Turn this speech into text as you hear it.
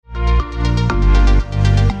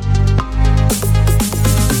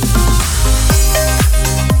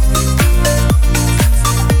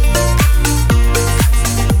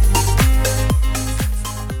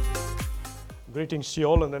Greetings to you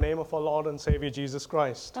all in the name of our Lord and Savior Jesus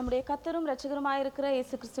Christ. நம்முடைய கர்த்தரும் இரட்சகருமாய் இருக்கிற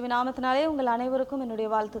இயேசு கிறிஸ்துவின் நாமத்தினாலே உங்கள் அனைவருக்கும் என்னுடைய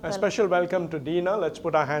A வாழ்த்துக்கள். special welcome to Dina. Let's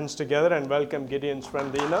put our hands together and welcome Gideon's friend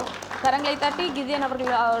Dina. கரங்களை தட்டி கிதியன்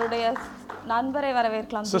அவருடைய நண்பரை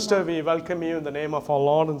வரவேற்கலாம். Sister, we welcome you in the name of our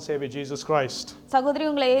Lord and Savior Jesus Christ. சகோதரி,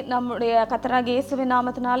 உங்களை நம்முடைய கர்த்தராகிய இயேசுவின்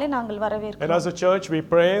நாமத்தினாலே நாங்கள் வரவேற்கிறோம். And as a church we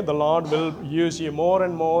pray the Lord will use you more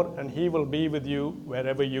and more and he will be with you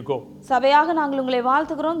wherever you go. சபையாக நாங்கள் உங்களை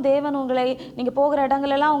வாழ்த்துகிறோம். தேவன் உங்களை நீங்க போகிற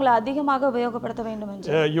இடங்களெல்லாம் உங்களை அதிகமாக உபயோகப்படுத்த வேண்டும்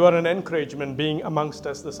என்று. You are an encouragement being amongst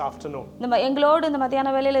us this afternoon. எங்களோடு இந்த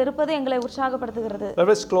மத்தியான வேளையில் இருப்பது எங்களை உற்சாகப்படுத்துகிறது.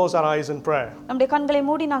 Let us close our eyes in prayer. நம்முடைய கண்களை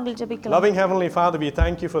மூடி நாங்கள் ஜெபிக்கலாம். Loving Heavenly Father, we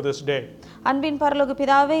thank you for this day. அன்பின் பரலோக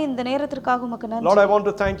பிதாவே, இந்த நேரத்திற்காக உமக்கு நன்றி. Lord, I want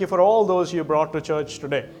to thank you for all those you brought to church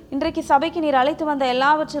today. இன்றைக்கு சபைக்கு நீர் அழைத்து வந்த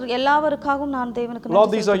எல்லாவருக்காகவும் நான் தேவனுக்கு நன்றி.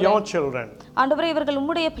 Lord, these are your children. ஆண்டவரே, இவர்கள்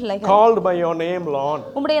உம்முடைய பிள்ளைகள். Called by your name, Lord.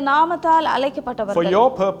 உம்முடைய நாமத்தால் அழைக்கப்பட்டவர்கள். For your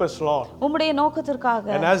purpose, Lord. உம்முடைய நோக்கத்திற்காக.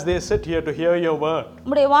 And as they sit here to hear your word,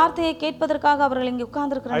 உம்முடைய வார்த்தையை கேட்பதற்காக அவர்கள் இங்கே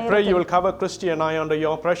உட்கார்ந்திருக்கிற I pray you will cover Christy and I under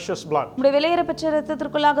your precious blood. உம்முடைய விலையேற பெற்ற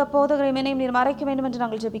இரத்தத்திற்குள்ளாக போதகரை மேனையும் நீர் மறைக்க வேண்டும் என்று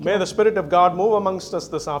நாங்கள் ஜெபிக்கிறோம். May the Spirit of God move amongst us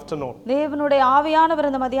this afternoon. தேவனுடைய ஆவியானவர்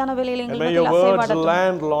இந்த மத்தியான வேளையில் எங்கள் And may your மத்தியில் words அசைவாடட்டும்.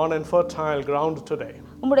 land, Lord, in fertile ground today.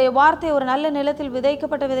 உம்முடைய வார்த்தை ஒரு நல்ல நிலத்தில்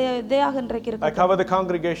விதைக்கப்பட்ட விதையாக இன்றைக்கு I இருக்கு. cover the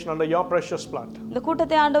congregation under your precious blood. இந்த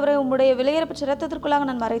கூட்டத்தை ஆண்டவரே உம்முடைய விலையேற பெற்ற இரத்தத்திற்குள்ளாக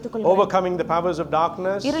நான் மறைத்துக் கொள்கிறேன். Overcoming the powers of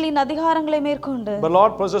darkness. இருளின் அதிகாரங்களை மேற்கொண்டு But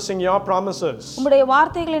Lord, possessing your promises. உம்முடைய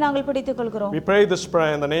வார்த்தைகளை நாங்கள் பிடித்துக் கொள்கிறோம். We pray this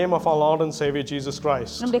prayer in the name of our Lord and Savior Jesus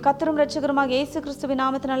Christ. நம்முடைய கர்த்தரும் இரட்சகருமாகிய இயேசு கிறிஸ்துவின்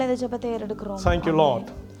நாமத்தினாலே இந்த ஜெபத்தை ஏறெடுக்கிறோம். Thank you, Lord.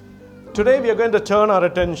 Today we are going to turn our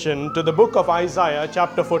attention to the book of Isaiah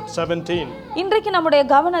chapter 17. இன்றைக்கு நம்முடைய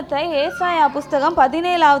கவனத்தை ஏசாயா புத்தகம்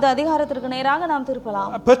 17வது அதிகாரத்திற்கு நேராக நாம்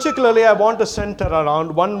திருப்பலாம். Particularly I want to center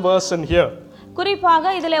around one verse in here.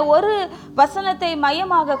 குறிப்பாக இதிலே ஒரு வசனத்தை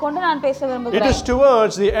மையமாக கொண்டு நான் பேச It விரும்புகிறேன். is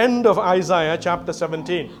towards the end of Isaiah chapter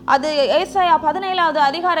 17. அது ஏசாயா 17வது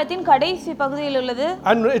அதிகாரத்தின் கடைசி பகுதியில் உள்ளது.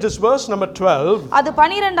 And it is verse number 12. அது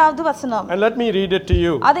 12வது வசனம். And let me read it to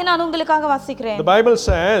you. அதை நான் உங்களுக்காக வாசிக்கிறேன். The Bible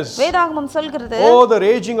says, வேதாகமம் சொல்கிறது, "Oh, the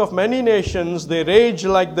raging of many nations, they rage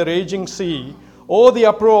like the raging sea. Oh, the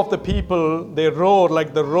uproar of the people, they roar like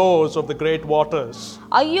the roars of the great waters."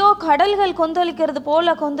 ஐயோ, கடல்கள் கொந்தளிக்கிறது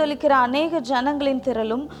போல கொந்தளிக்கிற அநேக ஜனங்களின்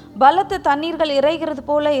திரளும் பலத்த தண்ணீர்கள் இறைகிறது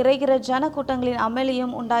போல இறைகிற ஜனக்கூட்டங்களின்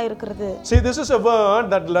அமளியும் உண்டாயிருக்கிறது. See, this is a word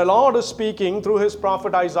that the Lord is speaking through his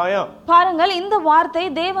prophet Isaiah. பாருங்கள், இந்த வார்த்தை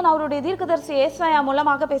தேவன் அவருடைய தீர்க்கதரிசி ஏசாயா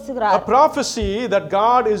மூலமாக A பேசுகிறார். prophecy that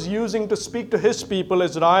God is using to speak to his people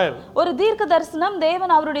Israel. ஒரு தீர்க்க தரிசனம்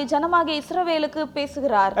தேவன் அவருடைய ஜனமாகிய இஸ்ரவேலுக்கு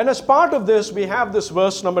பேசுகிறார். And as part of this we have this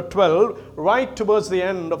verse number 12 right towards the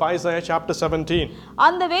end of Isaiah chapter 17.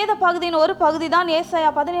 அந்த வேத பகுதியின் ஒரு பகுதி தான் ஏசாயா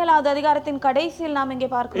 17வது அதிகாரத்தின் கடைசியில் நாம் இங்கே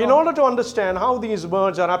In பார்க்கிறோம். order to understand how these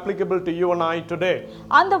words are applicable to you and I today,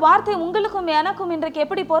 அந்த வார்த்தை உங்களுக்கும் எனக்கும் இன்றைக்கு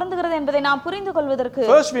எப்படி பொருந்துகிறது என்பதை நாம் புரிந்து கொள்வதற்கு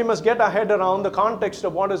first we must get our head around the context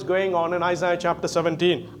of what is going on in Isaiah chapter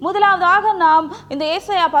 17. முதலாவதாக நாம் இந்த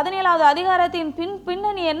ஏசாயா 17வது அதிகாரத்தின்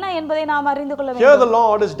பின்னணி என்ன என்பதை நாம் அறிந்து கொள்ள Here வேண்டும். the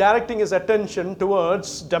Lord is directing his attention towards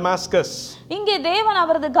Damascus. இங்கே தேவன்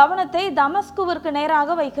அவரது கவனத்தை தமஸ்குவிற்கு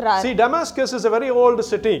நேராக வைக்கிறார். See, Damascus is a very old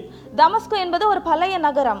city. தமஸ்கு என்பது ஒரு பழைய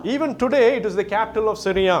நகரம். Even today it is the capital of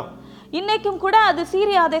Syria. இன்னைக்கும் கூட அது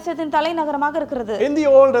சீரியா தேசத்தின் தலைநகரமாக இருக்கிறது. In the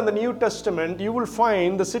Old and the New Testament you will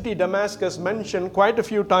find the city Damascus mentioned quite a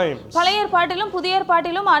few times. பழைய ஏற்பாட்டிலும் புதிய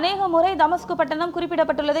ஏற்பாட்டிலும் अनेक முறை தமஸ்கு பட்டணம்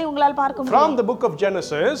குறிப்பிடப்பட்டுள்ளதை உங்களால் பார்க்க முடியும். From the book of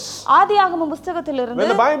Genesis, ஆதியாகமம் புத்தகத்திலிருந்து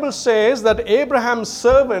when the Bible says that Abraham's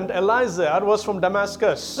servant Eliezer was from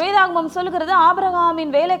Damascus, வேதாகமம் சொல்கிறது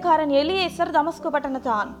ஆபிரகாமின் வேலைக்காரன் Eliezer தமஸ்கு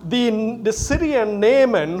பட்டணத்தான். the Syrian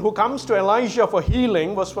Naaman who comes to Elijah for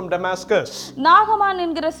healing was from Damascus. நாகமான்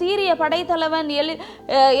என்கிற சீரிய படைத்தலைவன்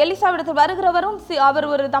எலிசாவிடத்தில் வருகிறவரும் அவர்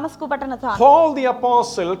ஒரு தமஸ்கு பட்டணத்தான். Paul the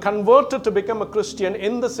apostle converted to become a Christian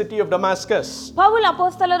in the city of Damascus. Pavul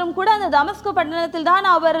அப்போஸ்தலரும் கூட அந்த தமஸ்கு பட்டணத்தில் தான்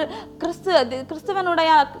அவர்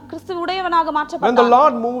கிறிஸ்துவுடையவனாக When the மாற்றப்பட்டார்.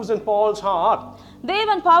 Lord moves in Paul's heart,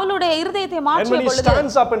 தேவன் பவுலுடைய இருதயத்தை and மாற்றிய when he பொழுது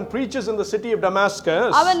stands up and preaches in the city of Damascus,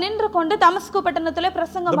 அவன் நின்று கொண்டு தமஸ்கு பட்டணத்திலே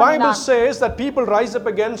பிரசங்கம் the Bible பண்ணினான். says that people rise up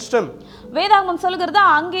against him. வேதாகமம் சொல்கிறது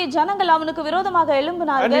அங்கே ஜனங்கள் அவனுக்கு விரோதமாக And we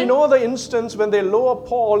எழும்பினார்கள். know the instance when they lower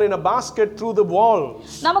Paul in a basket through the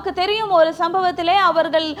walls. நமக்கு தெரியும் ஒரு சம்பவத்திலே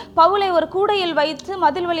அவர்கள் பவுலை ஒரு கூடையில் வைத்து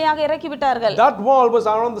மதில் வழியாக இறக்கி விட்டார்கள். That wall was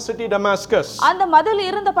around the city Damascus. அந்த மதில்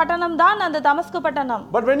இருந்த பட்டணம் தான் அந்த தமஸ்கு பட்டணம்.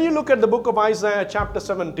 But when you look at the book of Isaiah chapter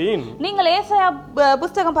 17, நீங்கள் ஏசாயா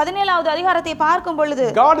புத்தகம் 17வது அதிகாரத்தை பார்க்கும் பொழுது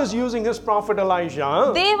God is using his prophet Elijah.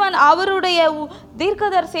 தேவன் அவருடைய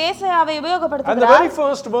தீர்க்கதரிசி ஏசாயாவை And the உபயோகப்படுத்துகிறார். very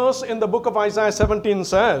first verse in the book of Isaiah 17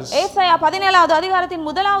 says, ஏசாயா 17வது அதிகாரத்தின்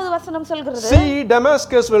முதலாவது வசனம் சொல்கிறது, See,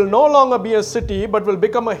 Damascus will no longer be a city, but will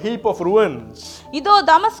become a heap of ruins. இதோ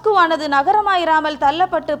தமஸ்குவானது நகரமாயிராமல்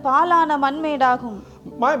தள்ளப்பட்டு பாலான மண்மேடாகும்.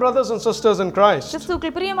 My brothers and sisters in Christ,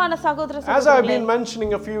 கிறிஸ்துவுக்குள் பிரியமான சகோதர as I have சகோதரிகளே, been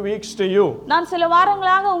mentioning a few weeks to you, நான் சில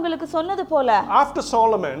வாரங்களாக உங்களுக்கு சொன்னது போல after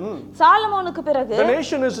Solomon, சாலமோனுக்கு பிறகு the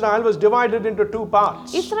nation Israel was divided into two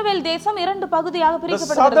parts. இஸ்ரவேல் தேசம் இரண்டு பகுதியாக The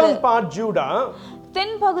பிரிக்கப்படுகிறது. southern part, Judah,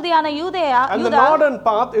 தென் பகுதியான யூதேயா, and the northern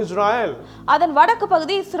part, Israel. அதன் வடக்கு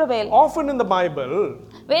பகுதி இஸ்ரவேல். Often in the Bible,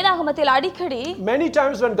 வேதாகமத்தில் அடிக்கடி many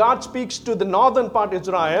times when God speaks to the northern part,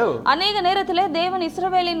 Israel, அநேக நேரத்திலே தேவன்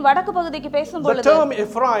இஸ்ரவேலின் வடக்கு பகுதிக்கு பேசும் the பொழுது term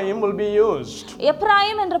Ephraim will be used.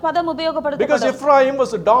 Ephraim என்ற பதம் Because உபயோகப்படுத்தப்படும். Ephraim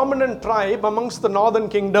was a dominant tribe amongst the northern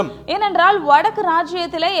kingdom. ஏனென்றால் வடக்கு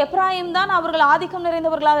ராஜ்யத்திலே எப்ராயிம் தான் அவர்கள் ஆதிக்கம்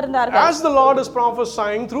நிறைந்தவர்களாக இருந்தார்கள். As the Lord is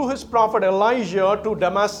prophesying through his prophet Elijah to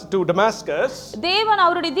Damascus, தேவன்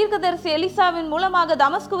அவருடைய தீர்க்கதரிசி எலிசாவின் மூலமாக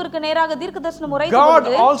தமஸ்குவிற்கு நேராக தீர்க்கதரிசனம் உரைத்த God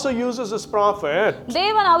பொழுது also uses his prophet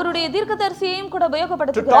தேவன் அவருடைய தீர்க்கதரிசியையும் கூட to talk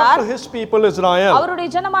உபயோகப்படுத்துகிறார். to his people Israel. அவருடைய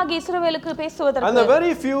ஜனமாகிய இஸ்ரவேலுக்கு And the பேசுவதற்கு.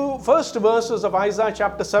 very few first verses of Isaiah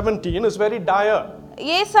chapter 17 is very dire.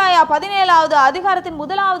 ஏசாயா 17வது அதிகாரத்தின்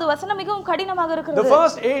முதலாவது வசனம் மிகவும் கடினமாக The இருக்கிறது.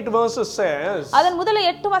 first 8 verses says, அதன் முதல்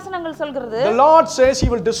 8 வசனங்கள் சொல்கிறது, the Lord says he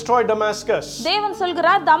will destroy Damascus. தேவன்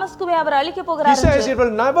சொல்கிறார் தமஸ்குவை அவர் அழிக்க He போகிறார் says என்று. it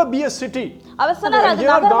will never be a city. அவர் சொன்னார் And அது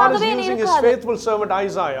here God is நகரமாகவே using his இருக்காது. faithful servant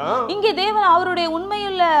Isaiah, இங்கே தேவன் அவருடைய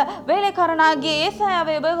உண்மையுள்ள வேலைக்காரனாகிய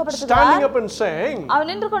ஏசாயாவை standing உபயோகப்படுத்துகிறார். up and saying, அவன்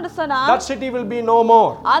நின்று கொண்டு சொன்னார், that city will be no more.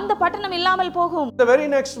 அந்த பட்டணம் இல்லாமல் போகும். The very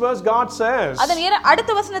next verse God says, அதன்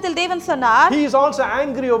அடுத்த வசனத்தில் தேவன் சொன்னார், he is also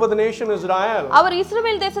angry over the nation Israel. அவர்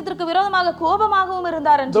இஸ்ரவேல் தேசத்திற்கு விரோதமாக கோபமாகவும்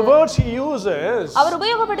இருந்தார் The என்று. words he uses அவர்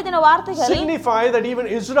உபயோகப்படுத்தின வார்த்தைகள் signify that even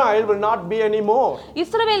Israel will not be anymore,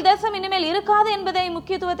 இஸ்ரவேல் தேசம் இனிமேல் இருக்காது என்பதை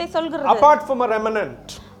முக்கியத்துவத்தை சொல்கிறது. apart from a remnant.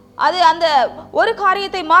 அது அந்த ஒரு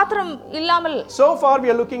காரியத்தை மாத்திரம் இல்லாமல் So far we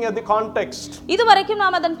are looking at the context. இதுவரைக்கும்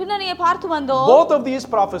நாம் அதன் பின்னணியை பார்த்து வந்தோம். Both of these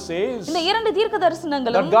prophecies இந்த இரண்டு தீர்க்க that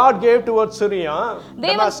தரிசனங்களும் God gave towards Syria,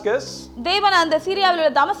 Damascus, தேவன் அந்த சீரியாவில்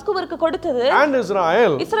உள்ள தமஸ்குவிற்கு கொடுத்தது, and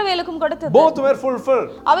Israel, இஸ்ரவேலுக்கும் கொடுத்தது. both were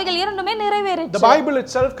fulfilled. அவைகள் இரண்டுமே The நிறைவேறிற்று. Bible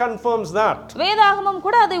itself confirms that. வேதாகமம்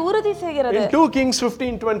கூட அதை உறுதி செய்கிறது. In 2 Kings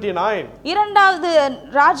 15:29, இரண்டாவது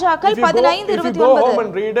ராஜாக்கள் if you go 15:29 home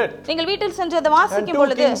and read it, நீங்கள் வீட்டில் சென்று அதை and வாசிக்கும் 2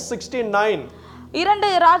 பொழுது Kings 16:9, இரண்டு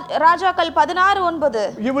ராஜாக்கள்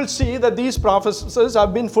 16:9 you will see that these prophecies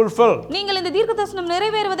have been fulfilled. நீங்கள் இந்த தீர்க்க தரிசனம்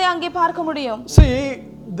நிறைவேறுவதை அங்கே பார்க்க முடியும். See,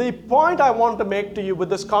 the point I want to make to you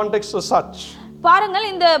with this context is such. பாருங்கள்,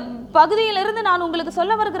 இந்த பகுதியிலிருந்து நான் உங்களுக்கு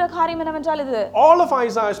சொல்ல வருகிற காரியம் என்னவென்றால் இது, All of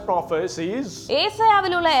Isaiah's prophecies,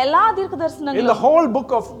 ஏசாயாவில் உள்ள எல்லா தீர்க்க in the தரிசனங்களும், whole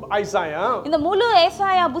book of Isaiah, இந்த முழு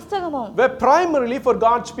ஏசாயா புத்தகமும் were primarily for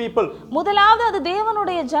God's people. முதலாவது அது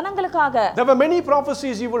தேவனுடைய ஜனங்களுக்காக. There were many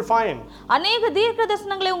prophecies you will find. அநேக தீர்க்க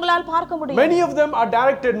தரிசனங்களை உங்களால் பார்க்க முடியும். Many of them are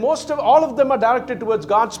directed, all of them are directed towards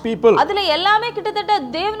God's people. அதுல எல்லாமே கிட்டத்தட்ட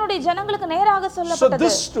தேவனுடைய ஜனங்களுக்கு நேராக So சொல்லப்பட்டது.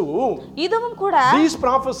 this too, இதுவும் கூட these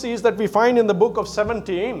prophecies that we find in the book of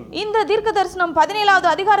 17 இந்த தீர்க்க தரிசனம் 17வது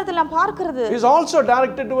அதிகாரத்தில் நாம் பார்க்கிறது, is also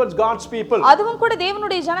directed towards God's people. அதுவும் கூட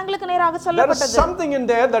தேவனுடைய ஜனங்களுக்கு நேராக There is சொல்லப்பட்டது. something in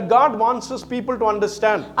there that God wants his people to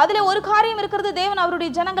understand. அதுல ஒரு காரியம் இருக்கிறது, தேவன் அவருடைய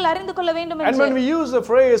ஜனங்கள் அறிந்து கொள்ள வேண்டும் And என்று. when we use the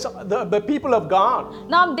phrase the people of God,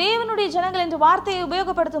 நாம் தேவனுடைய ஜனங்கள் என்ற வார்த்தையை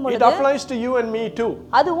உபயோகப்படுத்தும் it பொழுது applies to you and me too.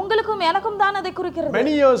 அது உங்களுக்கும் எனக்கும் தான் அதை குறிக்கிறது.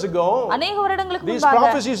 Many years ago, அநேக வருடங்களுக்கு these முன்பாக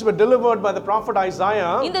prophecies were delivered by the prophet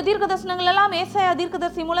Isaiah, இந்த தீர்க்கதரிசனங்கள் எல்லாம் ஏசாயா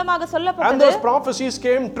தீர்க்கதரிசி மூலமாக and சொல்லப்பட்டது. those prophecies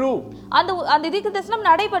came true. அந்த தீர்க்கதரிசனம்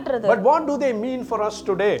நடைபெற்றது. But what do they mean for us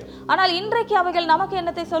today? ஆனால் இன்றைக்கு அவைகள் நமக்கு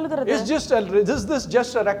என்னத்தை சொல்கிறது? Is this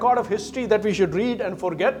just a record of history that we should read and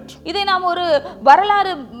forget? இதை நாம் ஒரு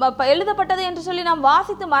வரலாறு எழுதப்பட்டது என்று சொல்லி நாம்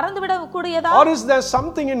வாசித்து மறந்துவிட கூடியதா? Or is there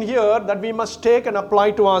something in here that we must take and apply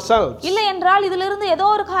to ourselves? இல்லை என்றால் இதிலிருந்து ஏதோ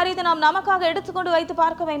ஒரு காரியத்தை நாம் நமக்காக எடுத்துக்கொண்டு வைத்து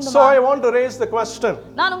பார்க்க வேண்டும். So I want to raise the question.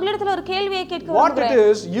 நான் உங்களிடத்தில் ஒரு கேள்வியை கேட்க What it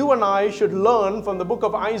விரும்புகிறேன். is you and I should learn from the book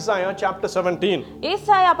of Isaiah chapter 17.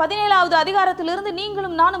 ஏசாயா 17வது அதிகாரத்திலிருந்து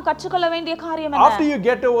நீங்களும் நானும் கற்றுக்கொள்ள வேண்டிய காரியம் என்ன? After you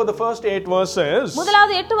get over the first 8 verses,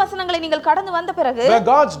 முதலாவது 8 வசனங்களை நீங்கள் கடந்து வந்த பிறகு, where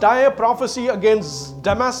God's dire prophecy against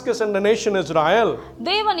Damascus and the nation Israel,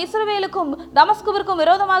 தேவன் இஸ்ரவேலுக்கும் தமஸ்குவிற்கும்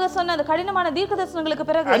விரோதமாக சொன்ன அந்த கடினமான தீர்க்கதரிசனங்களுக்கு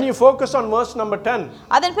பிறகு, and you focus on verse number 10,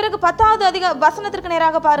 அதன் பிறகு 10வது வசனத்திற்கு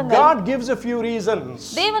நேராக பாருங்க. God gives a few reasons.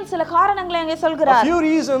 தேவன் சில காரணங்களை அங்கே A சொல்கிறார். few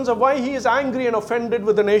reasons of why he is angry and offended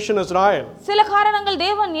with the nation Israel. சில காரணங்கள்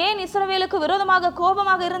தேவன் ஏன் இஸ்ரவேலுக்கு விரோதமாக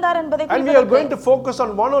கோபமாக இருந்தார் என்பதை And we are going to focus on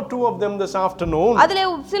one or two of them this afternoon. அதிலே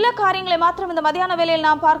சில காரியங்களை மாத்திரம் இந்த மத்தியான வேளையில்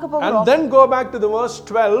நாம் பார்க்க போகிறோம். And then go back to the verse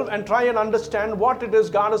 12 and try and understand what it is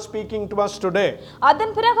God is speaking to us today.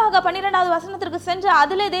 அதன் பிறகாக 12வது வசனத்திற்கு சென்று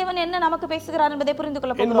அதிலே தேவன் என்ன நமக்கு பேசுகிறார் என்பதை புரிந்து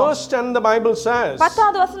கொள்ள In போகிறோம். verse 10 the Bible says,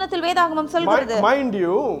 10வது வசனத்தில் வேதாகமம் சொல்கிறது, mind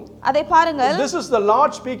you, அதை பாருங்கள், this is the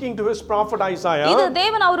Lord speaking to his prophet Isaiah, இது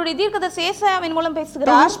தேவன் அவருடைய தீர்க்கதரிசி ஏசாயாவின் மூலம் to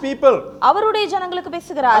பேசுகிறார், his people. அவருடைய ஜனங்களுக்கு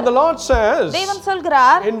பேசுகிறார். And the Lord says தேவன்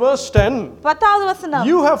சொல்கிறார் in verse 10, 10வது வசனம்,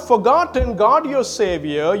 you have forgotten God your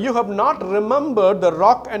Savior, you have not remembered the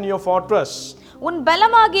rock and your fortress. உன்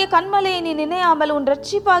பலமாகிய கன்மலையை நீ நினையாமல் உன்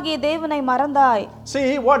இரட்சிப்பாகிய தேவனை மறந்தாய். See,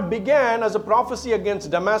 what began as a prophecy against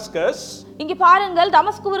Damascus இங்கே பாருங்கள்,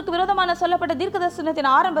 தமஸ்குவிற்கு விரோதமான சொல்லப்பட்ட தீர்க்கதரிசனத்தின்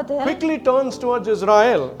ஆரம்பத்தில் quickly turns towards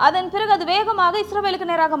Israel. அதன் பிறகு அது வேகமாக இஸ்ரவேலுக்கு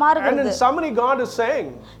நேராக And மாறுகிறது. in summary God is saying,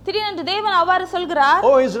 திடீரென்று தேவன் அவ்வாறு சொல்கிறார்,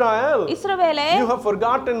 oh Israel, இஸ்ரவேலே, you have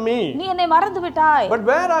forgotten me. நீ என்னை மறந்து விட்டாய். But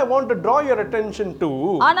where I want to draw your attention to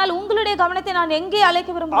ஆனால் உங்களுடைய கவனத்தை நான் எங்கே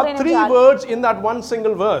அழைக்க are விரும்புகிறேன் three என்றால், words in that one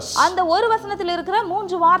single verse. அந்த ஒரு வசனத்தில் இருக்கிற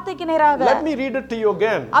 3 வார்த்தைக்கு நேராக Let me read it to you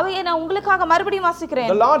again. அவையை நான் உங்களுக்காக மறுபடியும்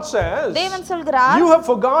வாசிக்கிறேன். The Lord says, தேவன் சொல்கிறார், you have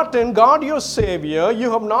forgotten God your Savior, you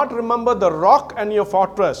have not remembered the rock and your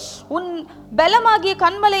fortress. உன் பலமாகிய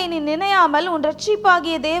கன்மலையை நீ நினையாமல் உன்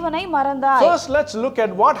இரட்சிப்பாகிய தேவனை மறந்தாய். First, let's look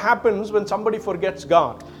at what happens when somebody forgets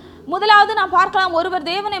God. முதலாவது நாம் பார்க்கலாம், ஒருவர்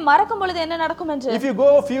தேவனை மறக்கும் பொழுது என்ன நடக்கும் என்று. If you go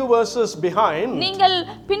a few verses behind நீங்கள்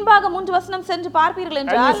பின்பாக 3 வசனம் சென்று பார்ப்பீர்கள் and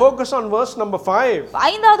you என்றால், focus on verse number 5,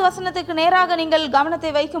 5வது வசனத்துக்கு நேராக நீங்கள்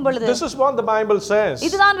கவனத்தை வைக்கும் பொழுது, this is what the Bible says.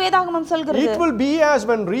 இதுதான் வேதாகமம் சொல்கிறது. It will be as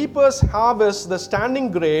when reapers harvest the standing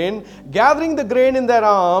grain, gathering the grain in their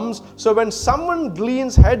arms, so when someone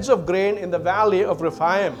gleans heads of grain in the valley of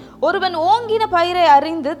Rephaim. ஒருவன் ஓங்கின பயிரை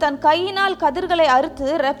அறிந்து தன் கையினால் கதிர்களை அறுத்து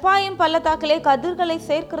ரெப்பாயிம் பள்ளத்தாக்கிலே கதிர்களை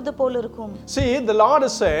சேர்க்கிறது போல இருக்கும். See, the Lord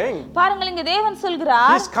is saying, பாருங்கள், இங்கே தேவன்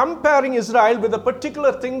சொல்கிறார், He is comparing Israel with a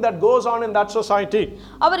particular thing that goes on in that society.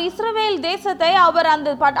 அவர் இஸ்ரவேல் தேசத்தை அவர்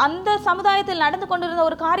அந்த சமுதாயத்தில் நடந்து கொண்டிருந்த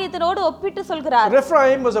ஒரு காரியத்தினோடு ஒப்பிட்டு சொல்கிறார்.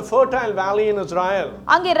 Rephaim was a fertile valley in Israel.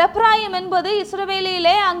 அங்கே ரெப்ராயிம் என்பது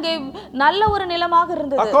இஸ்ரவேலிலே அங்கே நல்ல ஒரு நிலமாக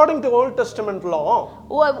இருந்தது. According to Old Testament law,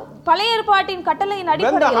 பழைய ஏற்பாட்டின் கட்டளையின் when the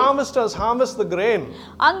அடிப்படையில் harvesters harvest the grain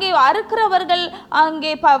அங்கே அறுக்கிறவர்கள்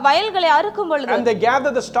அங்கே வயல்களை அறுக்கும் பொழுது and they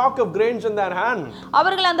gather the stalk of grains in their hand,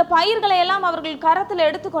 அவர்கள் அந்த பயிர்களை எல்லாம் அவர்கள் கரத்தில்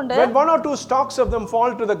எடுத்துக்கொண்டு when one or two stalks of them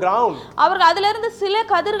fall to the ground, அவர்கள் அதிலிருந்து சில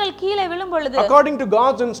கதிர்கள் கீழே விழும் பொழுது, according to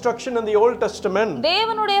God's instruction in the Old Testament,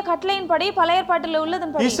 தேவனுடைய கட்டளையின்படி பழைய ஏற்பாட்டில்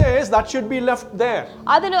உள்ளதன்படி, He says that should be left there,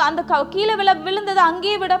 அதில் அந்த கீழே விழுந்தது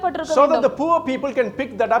அங்கே விடப்பட்டிருக்க so வேண்டும், that the poor people can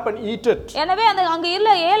pick that up and eat it. எனவே அந்த அங்கே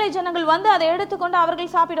இல்ல ஏழை ஜனங்கள் வந்து அதை எடுத்துக்கொண்டு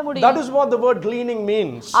அவர்கள் சாப்பிட முடியும். That is what the word gleaning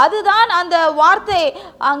means. அதுதான் அந்த வார்த்தை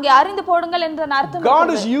அங்கே அறிந்து போடுங்கள் என்ற அர்த்தம். God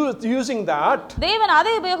is using that, தேவன்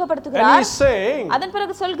அதை and உபயோகப்படுத்துகிறார். He is saying, அதன்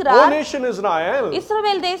பிறகு O சொல்கிறார், nation Israel,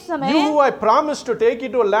 இஸ்ரவேல் தேசமே, you who I promised to take you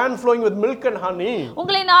to a land flowing with milk and honey,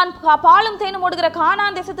 உங்களை நான் பாலும் தேனும் ஓடுகிற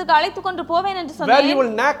கானான் தேசத்துக்கு அழைத்துக் கொண்டு போவேன் என்று where you சொன்னேன்.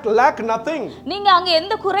 will lack nothing, நீங்க அங்க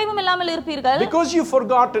எந்த குறைவும் இல்லாமல் இருப்பீர்கள். because you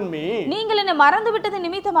forgotten me, நீங்கள் என்னை மறந்து விட்டது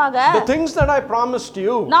நிமித்தமாக the things that I promised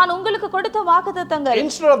you. நான் உங்களுக்கு கொடுத்த வாக்குத்தத்தங்கள்,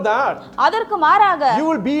 Instead of that, அதற்கு மாறாக you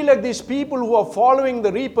will be like these people who are following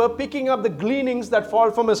the reaper, picking up the gleanings that fall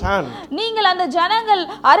from his hand. நீங்கள் அந்த ஜனங்கள்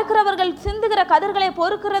அறுக்கிறவர்கள் சிந்துகிற கதிர்களை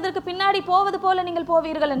பொறுக்கிறதற்கு பின்னாடி போவது போல நீங்கள்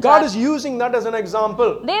போவீர்கள் God என்றார். is using that as an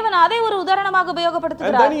example. தேவன் அதை ஒரு உதாரணமாக And then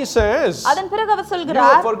உபயோகப்படுத்துகிறார். He says, அதன் பிறகு அவர் you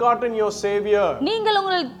சொல்கிறார், have forgotten your Savior. நீங்கள்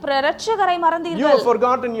உங்கள் இரட்சகரை You மறந்தீர்கள். have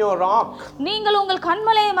forgotten your rock. நீங்கள் உங்கள்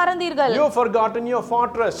கன்மலையை மறந்தீர்கள். You have forgotten your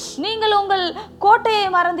fortress. நீங்கள் உங்கள் கோட்டையை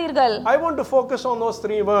மறந்தீர்கள். I want to focus on those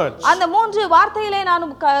three words. அந்த 3 வார்த்தையிலே நான்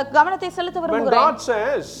கவனத்தை செலுத்த When விரும்புகிறேன். God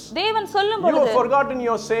says, தேவன் சொல்லும் you have பொழுது forgotten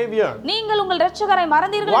your Savior, நீங்கள் உங்கள் இரட்சகரை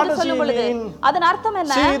மறந்தீர்கள் What என்று does சொல்லும் he பொழுது mean? அதன் அர்த்தம்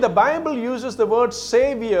என்ன? see, the Bible uses the word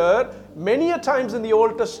Savior many a times in the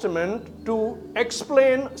Old Testament to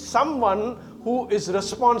explain someone who is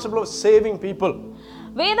responsible of saving people.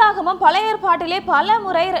 வேதாகமம் பழைய ஏற்பாட்டிலே பல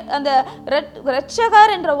முறை அந்த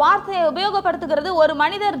இரட்சகர் என்ற வார்த்தையை உபயோகப்படுத்துகிறது ஒரு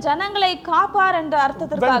மனிதர் ஜனங்களை காப்பார் என்ற When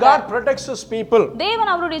அர்த்தத்திற்காக. God protects His people,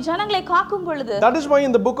 தேவன் அவருடைய ஜனங்களை காக்கும் பொழுது, that is why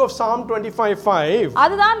in the book of Psalm 25:5,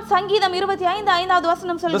 அதுதான் சங்கீதம் 25:5வது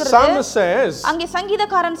வசனம் the சொல்கிறது. psalmist says, அங்கே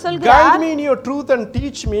சங்கீதக்காரன் guide சொல்கிறார், me in your truth and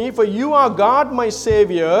teach me, for you are God my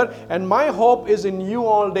Savior, and my hope is in you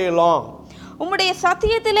all day long. உம்முடைய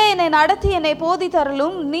சத்தியத்திலே என்னை நடத்தி என்னை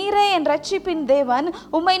போதித்தருளும். நீரே என் ரட்சிப்பின் தேவன்.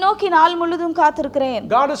 உம்மை நோக்கி நாள் முழுதும் காத்திருக்கிறேன்.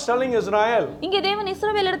 God is telling Israel, இங்கே தேவன்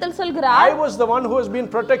இஸ்ரவேலிடத்தில் சொல்கிறார், I was the one who has been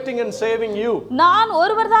protecting and saving you. நான்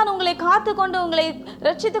ஒருவர்தான் உங்களை காத்து கொண்டு உங்களை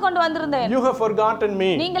ரட்சித்து கொண்டு வந்திருந்தேன். You have forgotten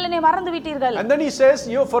me. நீங்கள் என்னை மறந்து விட்டீர்கள். And then he says,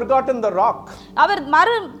 you have forgotten the rock. அவர்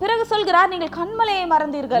பிறகு சொல்கிறார், நீங்கள் கன்மலையை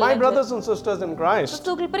மறந்தீர்கள். My brothers and sisters in Christ,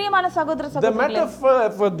 கிறிஸ்துவுக்குள் பிரியமான சகோதர the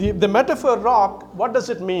சகோதரிகளே, metaphor rock, what does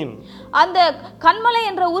it mean? அந்த கன்மலை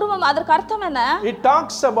என்ற உருவம் அதற்கு அர்த்தம் என்ன? It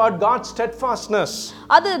talks about God's steadfastness.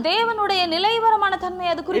 அது தேவனுடைய நிலைவரமான தன்மை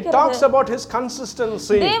அது It குறிக்கிறது. talks about his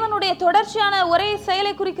consistency. தேவனுடைய தொடர்ச்சியான ஒரே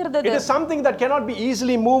செயலை குறிக்கிறது. It is something that cannot be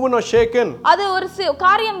easily moved or shaken. அது ஒரு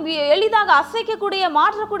காரியம் எளிதாக அசைக்கக்கூடிய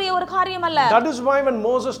மாற்றக்கூடிய ஒரு காரியம் அல்ல. That is why when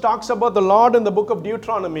Moses talks about the Lord in the book of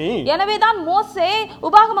Deuteronomy, எனவேதான் மோசே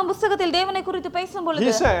உபாகமம் புத்தகத்தில் தேவனை குறித்து பேசும் பொழுது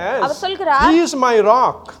he says, அவர் சொல்கிறார், he is my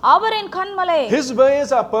rock. Our N கன்மலை. His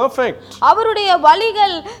ways are perfect. அவருடைய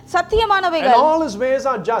வழிகள் சத்தியமானவைகள். And all his ways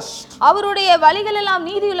are just. அவருடைய வழிகள் எல்லாம்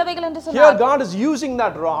நீதியுள்ளவைகள் என்று Here சொன்னார். God is using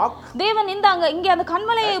that rock. தேவன் இங்கே அந்த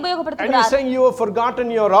கன்மலையை And he is உபயோகப்படுத்துகிறார். saying you have forgotten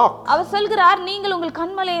your rock. அவர் சொல்கிறார், நீங்கள் உங்கள்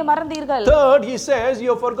கன்மலையை மறந்தீர்கள். Third, he says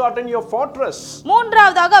you have forgotten your fortress.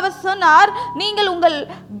 மூன்றாவதாக அவர் சொன்னார், நீங்கள் உங்கள்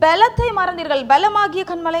பலத்தை மறந்தீர்கள். பலமாகிய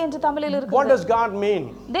கன்மலை என்று தமிழில் What இருக்கிறது. does God mean?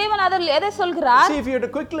 தேவன் அதில் எதை சொல்கிறார்? See, if you had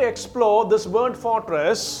to quickly explore this word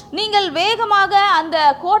fortress, நீங்கள் வேகமாக அந்த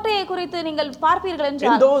கோட்டையை குறித்து நீங்கள் பார்ப்பீர்கள் in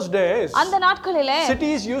என்றால், those days, அந்த நாட்களிலே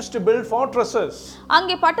cities used to build fortresses.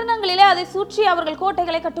 அங்கே பட்டணங்களிலே அதை சுற்றி அவர்கள்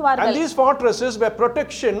கோட்டைகளை And கட்டுவார்கள். these fortresses were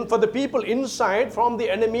protection for the people inside from the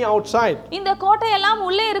enemy outside. இந்த கோட்டையெல்லாம்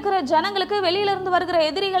உள்ளே இருக்கிற ஜனங்களுக்கு வெளியிலிருந்து வருகிற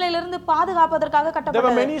எதிரிகளிலிருந்து பாதுகாப்பதற்காக There were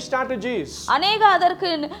கட்டப்பட்டது. many strategies, அநேக அதற்கு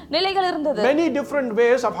நிலைகள் இருந்தது. many different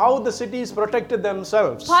ways of how the cities protected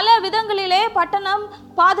themselves. பல விதங்களிலே பட்டணம்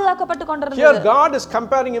பாதுகாக்கப்பட்டு Here கொண்டிருந்தது. God is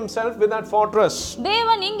comparing himself with that fortress.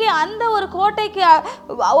 தேவன் இங்கே அந்த ஒரு கோட்டைக்கு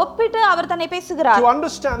ஒப்பிட்டு அவர் தன்னை பேசுகிறார். To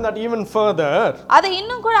understand that even further, அதை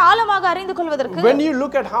இன்னும் கூட ஆழமாக அறிந்து கொள்வதற்கு when you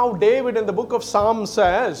look at how David in the book of Psalms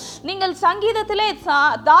says, நீங்கள் சங்கீதத்திலே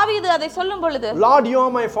தாவீது அதை சொல்லும் பொழுது, Lord, you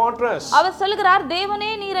are my fortress. அவர் சொல்கிறார்,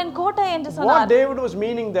 தேவனே நீர் என் கோட்டை என்று What சொன்னார். David was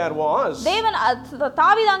meaning there was, தேவன்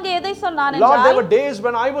தாவீது அங்கே எதை சொன்னான் Lord, there என்றால், were days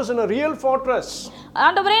when I was in a real fortress,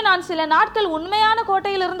 ஆண்டவரே நான் சில நாட்கள் உண்மையான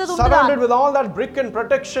கோட்டையில் இருந்தது உண்மைதான். surrounded with all that brick and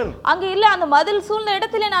protection. அங்கே இல்ல அந்த மதில் சூழ்ந்த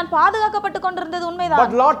இடத்திலே நான் பாதுகாக்கப்பட்டு கொண்டிருந்தது But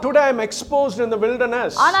உண்மைதான். Lord, today I am exposed in the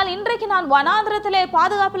wilderness. ஆனால் இன்றைக்கு நான் வனாந்திரத்திலே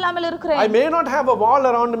பாதுகாப்பு இல்லாமல் I இருக்கிறேன். may not have a wall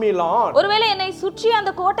around me, Lord. ஒருவேளை என்னை சுற்றி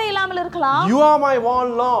அந்த கோட்டை இல்லாமல் இருக்கலாம். You are my wall,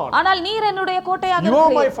 Lord. ஆனால் நீர் என்னுடைய கோட்டையாக You are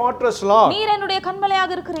my இருக்கிறீர். fortress, Lord. நீர் என்னுடைய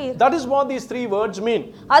கன்மலையாக இருக்கிறீர். That is what these three words mean.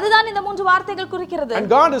 அதுதான் இந்த மூன்று வார்த்தைகள் குறிக்கிறது. And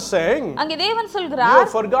God is saying, அங்கே தேவன் you சொல்கிறார்,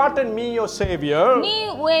 have forgotten me, your Savior. நீ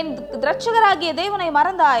உன் இரட்சகராகிய தேவனை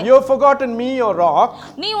மறந்தாய். You have forgotten me, your rock.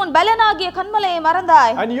 நீ உன் பலனாகிய கன்மலையை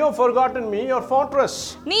மறந்தாய். And you have forgotten me, your fortress.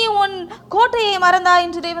 நீ உன் கோட்டையை மறந்தாய்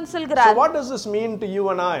என்று தேவன் So சொல்கிறார். what does this mean to you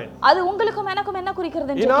and I? அது உங்களுக்கும் எனக்கும் என்ன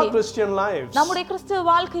குறிக்கிறது In our இன்றைக்கு? Christian lives, நம்முடைய கிறிஸ்துவ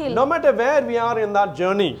வாழ்க்கையில் no matter where we are in that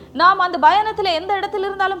journey, நாம் அந்த பயணத்தில் எந்த இடத்தில்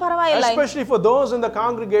இருந்தாலும் பரவாயில்லை. especially for those in the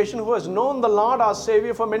congregation who has known the Lord our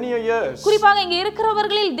Savior for many years, குறிப்பாக இங்கே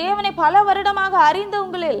இருக்கிறவர்களில் தேவனை பல வருடமாக அறிந்த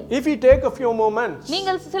உங்களில் if we take a few moments,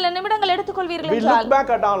 நீங்கள் சில நிமிடங்கள் எடுத்துக்கொள்வீர்கள் we look என்றால் back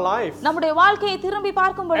at our life நம்முடைய வாழ்க்கையை திரும்பி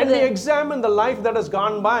பார்க்கும் and பொழுது we examine the life that has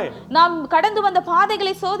gone by, நாம் கடந்து வந்த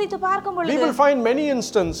பாதைகளை சோதித்து பார்க்கும் we பொழுது will find many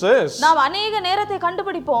instances நாம் அநேக நேரத்தை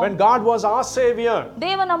கண்டுபிடிப்போம். when God was our Savior,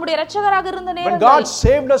 தேவன் நம்முடைய இரட்சகராக இருந்த when நேரங்கள், God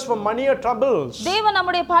saved us from many troubles. தேவன்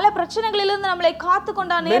நம்முடைய பல பிரச்சனைகளிலிருந்து நம்மளை காத்து கொண்ட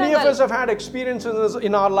Many of நேரங்கள், us have had experiences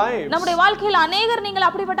in our lives நம்முடைய வாழ்க்கையில் அநேகர் நீங்கள்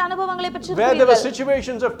அப்படிப்பட்ட அனுபவங்களை where there were பெற்றிருக்கிறீர்கள்.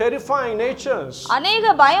 situations of terrifying natures.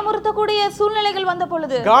 அநேக பயமுறுத்தக்கூடிய சூழ்நிலைகள் வந்த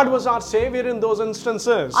பொழுது God was our Savior in those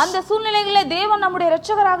instances. அந்த சூழ்நிலைகளிலே தேவன் நம்முடைய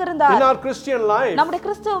இரட்சகராக In இருந்தார். our Christian life, நம்முடைய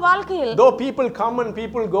கிறிஸ்துவ வாழ்க்கையில் though people come and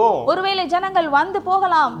people go, ஒருவேளை ஜனங்கள் வந்து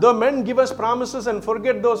போகலாம், though men give us promises and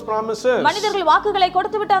forget those promises, மனிதர்கள் வாக்குகளை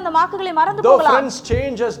கொடுத்துவிட்டு அந்த வாக்குகளை மறந்து though போகலாம், friends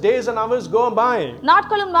change as days and hours go by,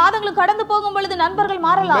 நாட்களும் மாதங்களும் கடந்து போகும் பொழுது நண்பர்கள்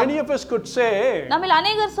மாறலாம். many of us could say நம்மில்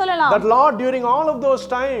அநேகர் சொல்லலாம், that Lord, during all of those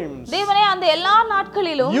times, தேவனே அந்த எல்லா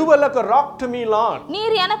நாட்களிலும் you were like a rock to me, Lord.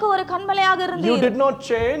 நீர் எனக்கு ஒரு கன்மலையாக You இருந்தீர். did not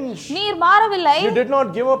change. நீர் மாறவில்லை. You did not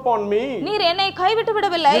give up on me. நீர் என்னை கைவிட்டு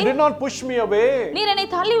விடவில்லை. You did not push me away. நீர் என்னை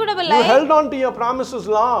தள்ளி விடவில்லை. You held on to your promises,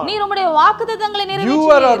 Lord. நீர் உம்முடைய வாக்குத்தத்தங்களை You were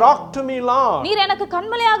a நிறைவேற்றினீர். rock to me, Lord. நீர் எனக்கு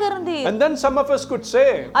கன்மலையாக இருந்தீர். And then some of us could say,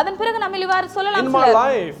 அதன் பிறகு நம்ம இவ்வாறு சொல்லலாம், in my சிலர்,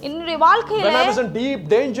 life, என்னுடைய when வாழ்க்கையிலே I was in deep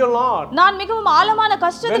danger, Lord, நான் மிகவும் ஆழமான when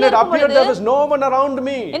கஷ்டத்தில் it இருக்கும் appeared பொழுது, there was no one around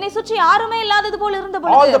me, என்னை சுற்றி யாருமே இல்லாதது போல இருந்த all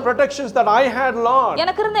பொழுது, the protections that I had, Lord,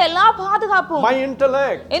 எனக்கு இருந்த எல்லா பாதுகாப்பும், my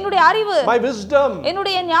intellect, என்னுடைய அறிவு, my wisdom,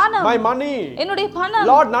 என்னுடைய ஞானம், my money, என்னுடைய பணம்,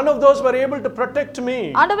 Lord, none of those were able to protect me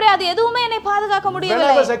ஆண்டவரே அது எதுவுமே என்னை பாதுகாக்க when I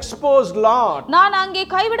முடியவில்லை. was exposed, Lord, நான் அங்கே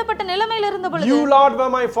கைவிடப்பட்ட நிலைமையில் இருந்த பொழுது you, Lord, were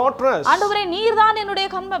my fortress. ஆண்டவரே நீர்தான் என்னுடைய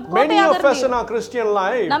Many கோட்டையாக of us in இருந்தீர். our Christian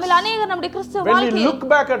life, நம்மில் அநேகர் நம்முடைய கிறிஸ்துவ when we வாழ்க்கையை look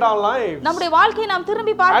back at our lives நம்முடைய வாழ்க்கையை நாம்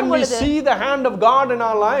திரும்பி and பார்க்கும் we பொழுது see the hand of God in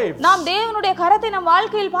our lives, நாம் தேவனுடைய கரத்தை நம்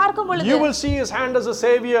வாழ்க்கையில் பார்க்கும் பொழுது you will see his hand as a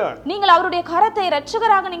savior. நீங்கள் அவருடைய கரத்தை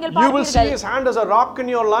இரட்சகராக நீங்கள் You will see பார்ப்பீர்கள். his hand as a rock in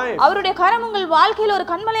your life. அவருடைய கரம் உங்கள் வாழ்க்கையில் ஒரு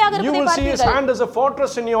கண்மலையாக You இருப்பதை will see his பார்ப்பீர்கள். hand as a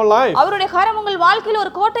fortress in your life. அவருடைய கரம் உங்கள் வாழ்க்கையில்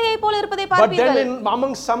ஒரு கோட்டையை போல இருப்பதை But then பார்ப்பீர்கள்.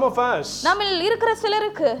 among some of us, நம்மில் இருக்கிற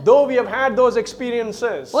சிலருக்கு though we have had those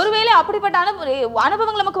experiences, ஒருவேளை அப்படிப்பட்ட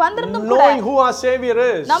அனுபவங்கள் நமக்கு வந்திருந்தும் கூட knowing who our savior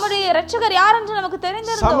is, நம்முடைய இரட்சகர் யார் என்று நமக்கு some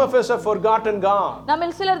தெரிந்திருந்தோம். of us have forgotten God.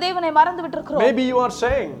 நம்மில் சிலர் தேவனை மறந்து விட்டிருக்கிறோம். Maybe you are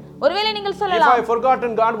saying, ஒருவேளை நீங்கள் if I சொல்லலாம், have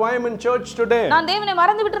forgotten God, why am I in church today? நான் தேவனை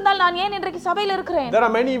மறந்து விட்டிருந்தால் நான் ஏன் இன்றைக்கு சபையில் இருக்கிறேன்? There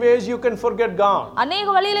are many ways you can forget God. அநேக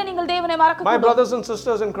வழியில நீங்கள் தேவனை மறக்க My கூடும். brothers and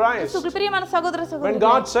sisters in Christ, கிறிஸ்துவுக்குள் பிரியமான சகோதர when சகோதரிகளே,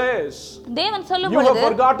 God says, தேவன் சொல்லும் you have பொழுது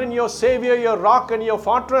forgotten your savior, your rock and your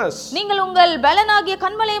fortress, நீங்கள் உங்கள் பலனாகிய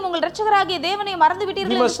கண்மலையும் உங்கள் இரட்சகராகிய தேவனை மறந்து we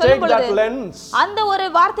விட்டீர்கள் என்று must take சொல்லும் that பொழுது lens அந்த ஒரு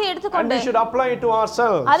வார்த்தையை and எடுத்துக்கொண்டு we should apply it to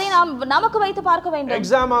ourselves. அதை நாம் நமக்கு வைத்து பார்க்க வேண்டும்.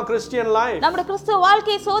 Examine our Christian life நம்முடைய கிறிஸ்துவ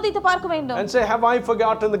வாழ்க்கையை சோதித்து பார்க்க வேண்டும். and say, have I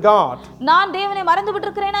forgotten the God? நான் தேவனை மறந்து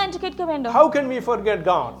விட்டிருக்கிறேனா என்று கேட்க வேண்டும். How can we forget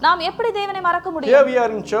God? நாம் எப்படி தேவனை மறக்க Here முடியும்? we are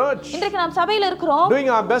in church, இன்றைக்கு நாம் சபையில் இருக்கிறோம். doing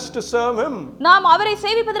our best to serve him, நாம் அவரை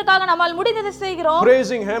சேவிப்பதற்காக நம்மால் முடிந்ததை செய்கிறோம்.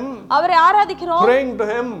 praising him, அவரை ஆராதிக்கிறோம். praying to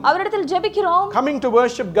him, அவரிடத்தில் ஜெபிக்கிறோம். coming to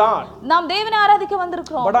worship God. நாம் தேவனை ஆராதிக்க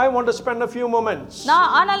வந்திருக்கிறோம். But I want to spend a few moments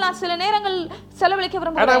ஆனால் நான் சில நேரங்கள் செலவழிக்க and I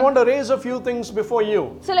விரும்புகிறேன். want to raise a few things before you.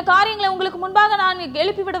 சில காரியங்களை உங்களுக்கு முன்பாக நான்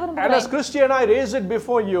எழுப்பி விட And விரும்புகிறேன். as Christian, I raise it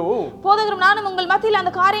before you. போதகரும் நானும் உங்கள் மத்தியில்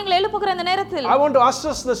அந்த காரியங்களை எழுப்புகிற இந்த நேரத்தில் I want to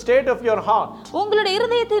assess the state of your heart உங்களுடைய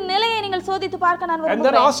இருதயத்தின் நிலையை நீங்கள் சோதித்து பார்க்க நான் and then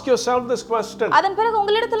விரும்புகிறேன். ask yourself this question: அதன் பிறகு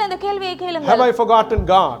உங்களிடத்தில் இந்த கேள்வியை have கேளுங்கள். I forgotten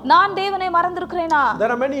God? நான் தேவனை மறந்திருக்கிறேனா?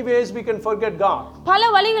 There are many ways we can forget God. பல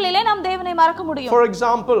வழிகளிலே நாம் தேவனை மறக்க முடியும். For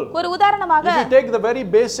example, ஒரு உதாரணமாக if you take the very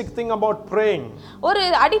basic thing about praying, ஒரு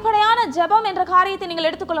அடிப்படையான ஜெபம் என்ற காரியத்தை நீங்கள்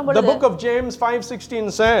எடுத்துக்கொள்ளும் the பொழுது book of James 5:16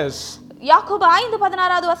 says, யாக்கோபு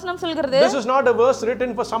 5:16 வசனம் சொல்கிறது, this is not a verse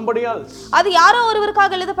written for somebody else. அது யாரோ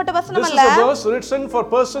ஒருவருக்காக எழுதப்பட்ட வசனம் This அல்ல. is a verse written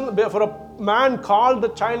for a man called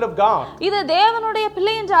the child of God. இது தேவனுடைய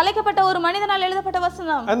பிள்ளை என்று அழைக்கப்பட்ட ஒரு மனிதனால் எழுதப்பட்ட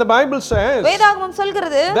வசனம். And the Bible says, வேதாகமம்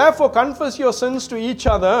சொல்கிறது, therefore confess your sins to each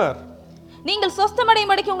other நீங்கள்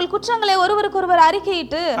சொஸ்தமடையும்படிக்கு உங்கள் குற்றங்களை ஒருவருக்கொருவர்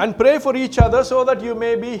அறிக்கையிட்டு and pray for each other so that you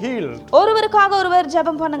may be healed. ஒருவருக்காக ஒருவர்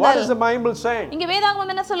ஜெபம் What பண்ணுங்கள். is the Bible saying? இங்க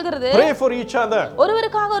வேதாகமம் என்ன சொல்கிறது? Pray for each other.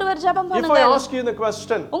 ஒருவருக்காக ஒருவர் ஜெபம் If I பண்ணுங்கள். ask you the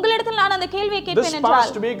question, உங்களிடத்தில் நான் அந்த கேள்வியை this கேட்பேன் என்றால்,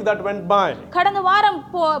 past week that went by, கடந்த வாரம்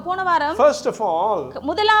போன வாரம் first of all,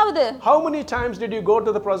 முதலாவது how many times did you go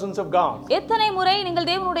to the presence of God? எத்தனை முறை நீங்கள்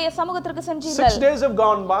தேவனுடைய சமூகத்திற்கு 6 சென்றீர்கள்? days have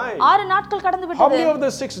gone by. 6 நாட்கள் கடந்து How விட்டது. many of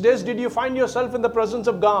the 6 days did you find yourself in the presence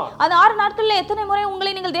of God? அந்த 6 நாட்களில் எத்தனை முறை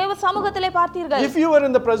உங்களை நீங்கள் தேவ சமூகத்திலே பார்த்தீர்கள்? If you were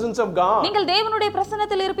in the presence of God, நீங்கள் தேவனுடைய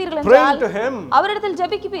பிரசன்னத்தில் இருப்பீர்கள் praying என்றால் to him, அவரிடத்தில் how much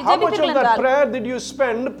ஜெபிப்பீர்கள் of that என்றால் prayer did you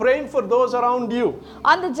spend praying for those around you?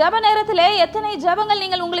 அந்த ஜெப நேரத்திலே எத்தனை ஜெபங்கள்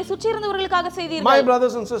நீங்கள் உங்களை சுற்றி இருந்தவர்களுக்காக My செய்தீர்கள்?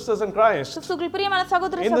 brothers and sisters in Christ, கிறிஸ்துவுக்குள் பிரியமான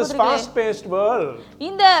சகோதர in this சகோதரிகளே, fast-paced world,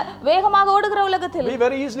 இந்த வேகமாக ஓடுகிற உலகத்தில் we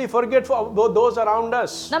very easily forget for those around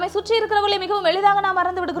us. நம்மை சுற்றி இருக்கிறவர்களை மிகவும் எளிதாக நாம்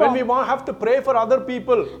மறந்து When விடுகிறோம். we have to pray for other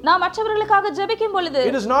people, நாம் மற்றவர்களுக்காக ஜெபிக்கும் பொழுது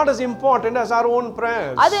it is not as important as our own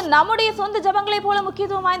prayers. அது நம்முடைய சொந்த ஜெபங்களை போல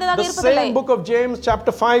முக்கியத்துவம் வாய்ந்ததாக The இருப்பதில்லை. same book of James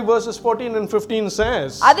chapter 5 verses 14 and 15 says,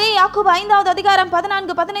 அதே யாக்கோபு 5வது அதிகாரம்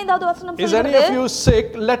 14 15வது வசனம் is any சொல்கிறது, of you sick?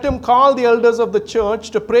 Let him call the elders of the church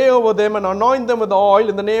to pray over them and anoint them with oil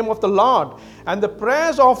in the name of the Lord. And the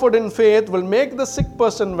prayers offered in faith will make the sick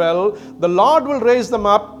person well. The Lord will raise them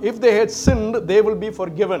up. If they had sinned, they will be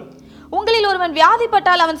forgiven. உங்களில் ஒருவன்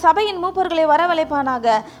வியாதிப்பட்டால் அவன் சபையின் மூப்பர்களை வரவழைப்பானாக.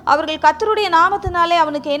 அவர்கள் கர்த்தருடைய நாமத்தினாலே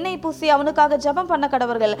அவனுக்கு எண்ணெய் பூசி அவனுக்காக ஜெபம் பண்ண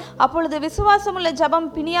கடவர்கள். அப்பொழுது விசுவாசமுள்ள ஜெபம்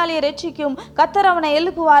பிணியாளியை ரட்சிக்கும். கர்த்தர் அவனை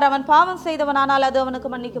எழுப்புவார். அவன் பாவம் செய்தவனானால் அது அவனுக்கு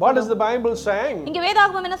மன்னிக்கப்படும். What is the Bible saying? இங்க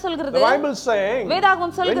வேதாகமம் என்ன சொல்கிறது? The Bible saying,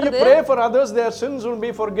 வேதாகமம் when சொல்கிறது, you pray for others, their sins will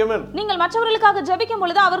be forgiven. நீங்கள் மற்றவர்களுக்காக ஜெபிக்கும்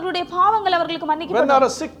பொழுது அவர்களுடைய பாவங்கள் அவர்களுக்கு When மன்னிக்கப்படும். there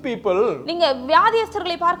are sick people, நீங்க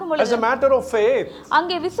வியாதியஸ்தர்களை பார்க்கும் as பொழுது a matter of faith,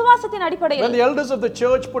 அங்கே விசுவாசத்தின் when அடிப்படையில் the elders of the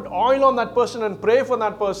church put oil on that person and pray for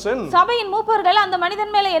that person, சபையின் மூப்பர்கள் அந்த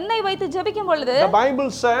மனிதன் மேல எண்ணெய் வைத்து ஜெபிக்கும் பொழுது the Bible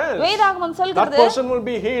says வேதாகமம் that சொல்கிறது, person will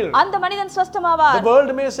be healed. அந்த மனிதன் சுஸ்தமாவார். The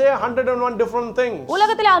world may say 101 different things.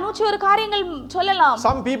 உலகத்திலே 101 காரியங்கள் சொல்லலாம்.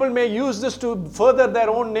 Some people may use this to further their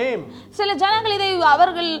own name. சில ஜனங்கள் இதை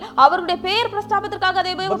அவர்களுடைய பெயர் பிரஸ்தாபத்திற்காக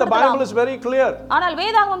அதை But the உபயோகப்படுத்தலாம். Bible is very clear. ஆனால்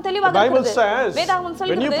வேதாகமம் The தெளிவாக Bible இருக்கிறது. says, வேதாகமம் when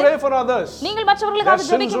you சொல்கிறது, pray for others, நீங்கள் their மற்றவர்களுக்காக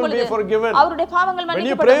sins ஜெபிக்கும் will be பொழுது forgiven. அவருடைய பாவங்கள் When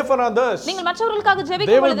you pray மன்னிக்கப்படும். for others, நீங்கள் மற்றவர்களுக்காக they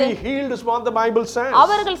ஜெபிக்கும் will பொழுது be healed is what the Bible says.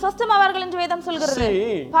 அவர்கள் சொஸ்தமாவார்கள் என்று வேதம் சொல்கிறது. See,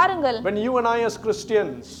 பாருங்கள், when you and I as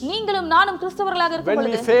Christians, நீங்களும் நானும் கிறிஸ்தவர்களாக இருக்கும் when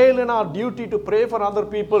we பொழுது, fail in our duty to pray for other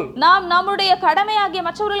people, நாம் நம்முடைய கடமையாகிய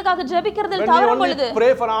மற்றவர்களுக்காக ஜெபிக்கிறதில் when we தவறும் only பொழுது,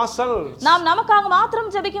 pray for ourselves, நாம் நமக்காக மாத்திரம்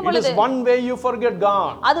ஜெபிக்கும் it is பொழுது, one way you forget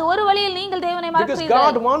God. அது ஒரு வழியில் நீங்கள் தேவனை Because மறக்கிறீர்கள்.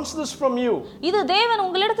 God wants this from you. இது தேவன்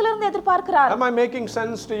உங்களிடத்திலிருந்து எதிர்பார்க்கிறார். Am I making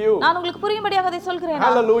sense to you? நான் உங்களுக்கு புரியும்படியாக அதை சொல்கிறேன்.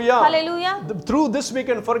 Hallelujah. Hallelujah. Through this we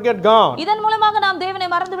can forget God. இதன் மூலமாக நாம் தேவனை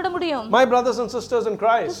மறந்துவிட முடியும். My brothers and sisters in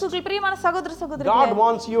Christ, கிறிஸ்துவுக்குள் பிரியமான சகோதர God சகோதரிகளே,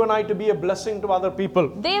 wants you and I to be a blessing to other people.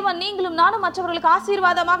 தேவன் நீங்களும் நானும் மற்றவர்களுக்கு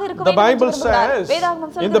ஆசீர்வாதமாக இருக்க The வேண்டும் என்று Bible விரும்புகிறார். says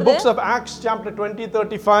வேதாகமம் in the books சொல்கிறது, of Acts chapter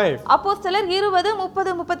 20:35. அப்போஸ்தலர் 20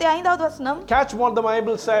 30 35வது வசனம். Catch what the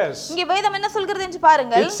Bible says. இங்கே வேதம் என்ன சொல்கிறது என்று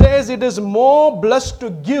பாருங்கள். It says it is more blessed to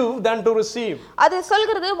give than to receive. அது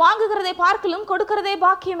சொல்கிறது வாங்குகிறதை பார்க்கலும் கொடுக்கிறதே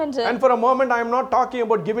பாக்கியம் என்று. And for a moment I am not talking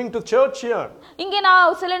about giving to church here. இங்கே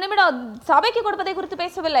நான் சில நிமிடம் சபைக்கு கொடுப்பதை குறித்து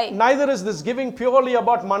பேசவில்லை. Neither is this giving purely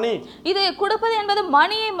about money. இது கொடுப்பது என்பது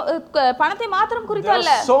மணியை பணத்தை மாத்திரம் குறித்து There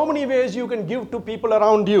அல்ல. are so many ways you can give to people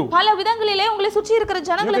around you. பல விதங்களிலே உங்களை சுற்றி இருக்கிற You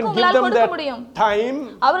ஜனங்களுக்கு can give உங்களால் them கொடுக்க their முடியும். time.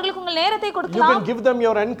 அவர்களுக்கு உங்கள் நேரத்தை You கொடுக்கலாம். can give them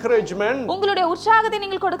your encouragement. உங்களுடைய உற்சாகத்தை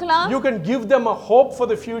நீங்கள் கொடுக்கலாம். You can give them a hope for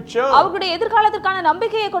the future. அவர்களுடைய எதிர்காலத்திற்கான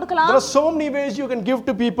நம்பிக்கையை கொடுக்கலாம். There are so many ways you can give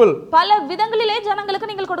to people. பல விதங்களிலே ஜனங்களுக்கு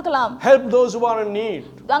நீங்கள் கொடுக்கலாம். Help those who are in need.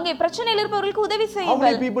 அங்கே பிரச்சனையில் இருப்பவர்களுக்கு உதவி How செய்யுங்கள்.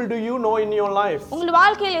 many people do you know in your life? உங்கள்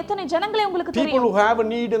வாழ்க்கையில் எத்தனை ஜனங்களை உங்களுக்கு People தெரியும்? who have a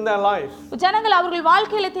need in their life. ஜனங்கள் அவர்கள்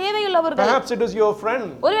வாழ்க்கையில தேவையுள்ளவர்கள். Perhaps it is your friend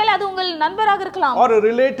ஒருவேளை அது உங்கள் நண்பராக இருக்கலாம், or a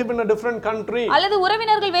relative in a different country அல்லது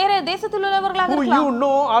உறவினர்கள் வேற தேசத்தில் உள்ளவர்களாக who இருக்கலாம். you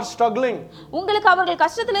know are struggling. உங்களுக்கு அவர்கள்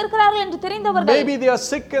கஷ்டத்தில் இருக்கிறார்கள் என்று தெரிந்தவர்கள். Maybe they are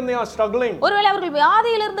sick and they are struggling. ஒருவேளை அவர்கள்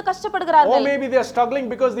வியாதியிலிருந்து Or கஷ்டப்படுகிறார்கள், maybe they are struggling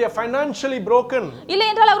because they are financially broken. இல்லை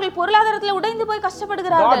என்றால் அவர்கள் பொருளாதாரத்தில் உடைந்து போய் God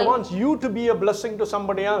கஷ்டப்படுகிறார்கள். wants you to be a blessing to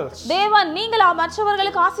somebody else. தேவன் நீங்கள்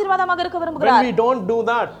மற்றவர்களுக்கு ஆசீர்வாதமாக இருக்க When விரும்புகிறார். we don't do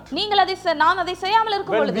that, நீங்கள் அதை நான் அதை செய்யாமல்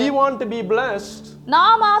இருக்கும் when பொழுது we want to be blessed,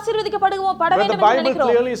 நாம் ஆசீர்வதிக்கப்படுவோம் பட but the வேண்டும் என்று Bible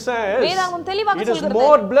நினைக்கிறோம். clearly says வேதாகமம் தெளிவாக it is சொல்கிறது,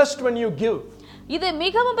 more blessed when you give. இது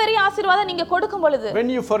மிகவும் பெரிய ஆசீர்வாதம் நீங்க கொடுக்கும் பொழுது. When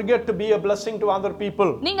you forget to be a blessing to other people.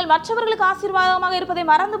 நீங்கள் மற்றவர்களுக்கு ஆசீர்வாதமாக இருப்பதை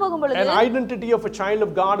மறந்து போகும் பொழுது. An identity of a child of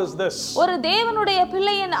God is this: ஒரு தேவனுடைய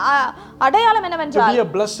பிள்ளையின் அடையாளம் to என்னவென்றால் be a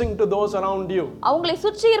blessing to those around you, அவங்களை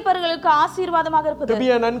சுற்றி இருப்பவர்களுக்கு ஆசீர்வாதமாக to இருப்பது, be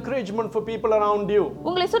an encouragement for people around you.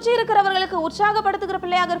 உங்களை சுற்றி இருக்கிறவர்களுக்கு உற்சாகப்படுத்துகிற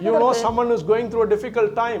பிள்ளையாக You know இருப்பது. someone is going through a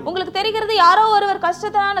difficult time. உங்களுக்கு தெரிகிறது யாரோ ஒருவர்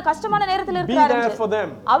கஷ்டமான நேரத்தில் Be இருக்கிறார் there என்று. for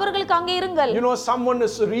them. அவர்களுக்கு அங்கே இருங்கள். You know someone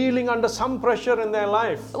is reeling under some pressure in their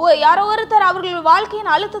life. யாரோ ஒருத்தர் அவர்கள்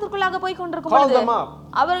வாழ்க்கையின் அழுத்தத்திற்குள்ளாக போய் கொண்டிருக்கும் Call பொழுது them up.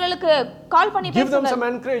 அவர்களுக்கு கால் பண்ணி Give them பேசுங்கள். some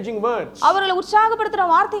encouraging words. அவர்களை உற்சாகப்படுத்துற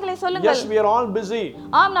வார்த்தைகளை சொல்லுங்கள். Yes, we are all busy.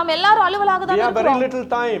 ஆம், நாம் எல்லாரும் அலுவலாக We தான் have very இருக்கிறோம். little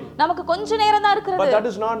time. நமக்கு கொஞ்ச நேரம் தான் But இருக்கிறது. that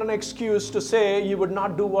is not an excuse to say you would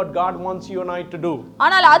not do what God wants you and I to do.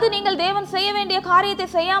 ஆனால் அது நீங்கள் தேவன் செய்ய வேண்டிய காரியத்தை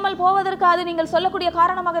செய்யாமல் போவதற்கு அது நீங்கள் சொல்லக்கூடிய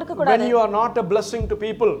காரணமாக இருக்க When கூடாது. you are not a blessing to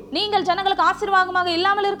people, நீங்கள் ஜனங்களுக்கு ஆசீர்வாதமாக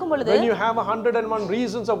இல்லாமல் இருக்கும் பொழுது, when you have 101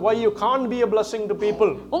 reasons of why you can't be a blessing to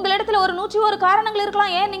people, உங்களிடத்துல ஒரு 101 காரணங்கள்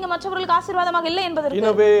இருக்கலாம் ஏன் நீங்க மற்றவர்களுக்கு ஆசீர்வாதமாக இல்லை in என்பதற்கு.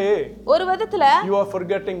 a way ஒரு விதத்துல you are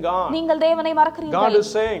forgetting God. நீங்கள் தேவனை God மறக்கிறீர்கள். is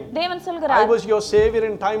saying, தேவன் I சொல்கிறார், was your savior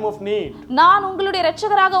in time of need. நான் உங்களுடைய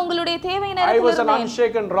இரட்சகராக உங்களுடைய தேவை I நேரத்தில் was an இருந்தேன்.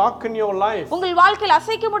 unshaken rock in your life. உங்கள் வாழ்க்கையில்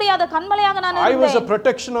அசைக்க முடியாத கண்மலையாக நான் I was a இருந்தேன்.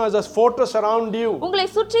 protection as a fortress around you. உங்களை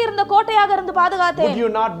சுற்றி இருந்த கோட்டையாக இருந்து பாதுகாத்தேன். Would you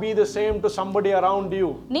not be the same to somebody around you?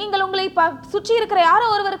 நீங்கள் உங்களை சுற்றி இருக்கிற யாரோ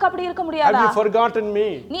ஒருவருக்கு அப்படி இருக்க Have முடியாதா? you forgotten me?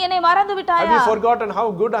 நீ என்னை மறந்து Have விட்டாயா? you forgotten how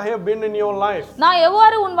good I have been in your life? நான்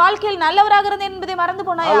எவ்வாறு உன் வாழ்க்கையில் நல்லவராக இருந்தேன் என்பதை மறந்து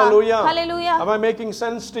போனாயா? Hallelujah. Hallelujah. Am I making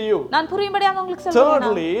sense to you? நான் புரியும்படியாக உங்களுக்கு சொல்றேன்.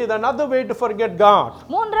 Thirdly, another way to forget God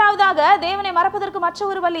மூன்றாவதாக தேவனை மறப்பதற்கு மற்ற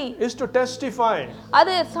ஒரு வழி is to testify.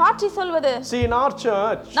 அது சாட்சி சொல்வது. See, in our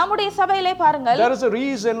church, நம்முடைய சபையிலே பாருங்கள், there is a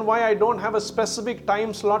reason why I don't have a specific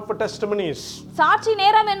time slot for testimonies. சாட்சி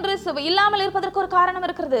நேரம் என்று இல்லாமல் இருப்பதற்கு ஒரு காரணம்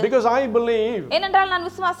இருக்கிறது. Because I believe ஏனென்றால் நான் a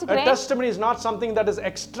விசுவாசிக்கிறேன், testimony is not something that is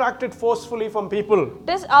extracted forcefully from people.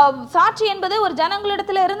 சாட்சி என்பது ஒரு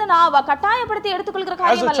ஜனங்களிடத்தில இருந்து நான் கட்டாயப்படுத்தி எடுத்துக்கொள்கிற As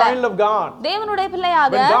காரியம் a அல்ல. child of God, தேவனுடைய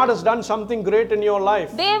பிள்ளையாக when God has done something great in your life,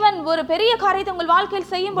 தேவன் ஒரு பெரிய காரியத்தை உங்கள் வாழ்க்கையில்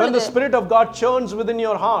செய்யும் when the பொழுது, Spirit of God churns within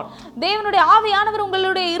your heart தேவனுடைய ஆவியானவர்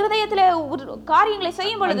உங்களுடைய இருதயத்திலே காரியங்களை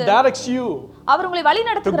செய்யும் and பொழுது directs you அவர் உங்களை வழி to go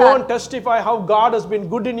நடத்துகிறார். and testify how God has been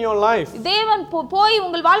good in your life, தேவன் போய்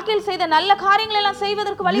உங்கள் வாழ்க்கையில் செய்த நல்ல காரியங்களை எல்லாம்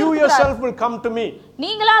செய்வதற்கு வழி you நடத்துகிறார். yourself will come to me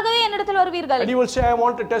நீங்களாகவே என்னிடத்தில் வருவீர்கள். and you will say, I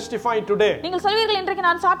want to testify today. நீங்கள் சொல்வீர்கள், இன்றைக்கு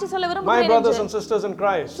நான் சாட்சி சொல்ல My விரும்புகிறேன் brothers என்று. and sisters in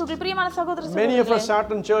Christ, சுற்றி பிரியமான சகோதர many of us சகோதரிகளே, sat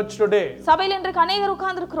in church today. சபையில் இன்றைக்கு அநேகர்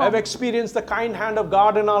உட்கார்ந்து I've இருக்கிறோம். experienced the kind hand of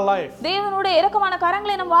God in our life. தேவனுடைய இரக்கமான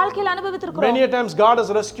கரங்களை நம் வாழ்க்கையில் அனுபவித்திருக்கிறோம். Many a times God has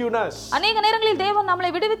rescued us. அநேக நேரங்களில் தேவன்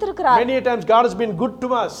நம்மை விடுவித்திருக்கிறார். Many a times God has been good to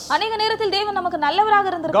us. அநேக நேரத்தில் தேவன் தேவன் நமக்கு நல்லவராக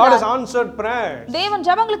God இருந்திருக்கிறார். has answered prayers. தேவன்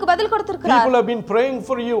ஜெபங்களுக்கு பதில் கொடுத்திருக்கிறார். People have been praying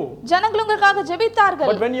for you. ஜனங்கள் உங்களுக்காக ஜெபித்தார்கள்.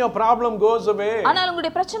 But when your problem goes away, ஆனால்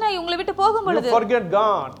உங்களுடைய பிரச்சனை உங்களை விட்டு போகும் பொழுது you forget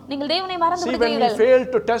God. நீங்கள் தேவனை மறந்து See, when we விடுகிறீர்கள். fail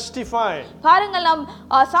to testify, பாருங்கள், நாம்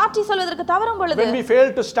சாட்சி சொல்வதற்கு தவறும் பொழுது, when we fail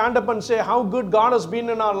to stand up and say how good God has been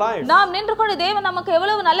in our life, நாம் நின்று கொண்டு தேவன் நமக்கு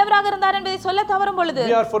எவ்வளவு நல்லவராக இருந்தார் என்பதை சொல்ல தவறும் பொழுது,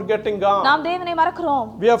 we are forgetting God. நாம் தேவனை மறக்கிறோம்.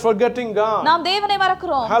 We are forgetting God. நாம் தேவனை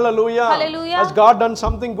மறக்கிறோம். Hallelujah. Hallelujah. Has God done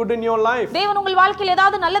something good in your life? தேவன் உங்கள் வாழ்க்கையில்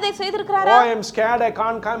ஏதாவது நல்லதை செய்திருக்கிறாரா? Oh, I am scared, I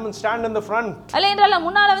can't come and stand in the front. அல்ல என்றால்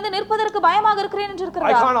முன்னால வந்து நிற்பதற்கு பயமாக இருக்கிறேன் என்று I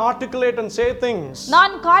இருக்கிறாரா? can't articulate and say things.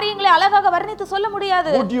 நான் காரியங்களை அழகாக வர்ணித்து சொல்ல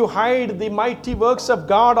முடியாது. Would you hide the mighty works of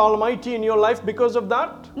God Almighty in your life because of that?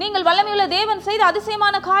 நீங்கள் வல்லமையுள்ள தேவன் செய்த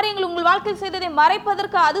அதிசயமான காரியங்கள் உங்கள் வாழ்க்கையில் செய்ததை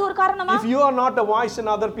மறைப்பதற்கு அது ஒரு காரணமா? If you are not a voice in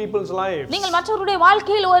other people's lives, நீங்கள் மற்றவருடைய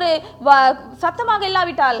வாழ்க்கையில் ஒரு சத்தமாக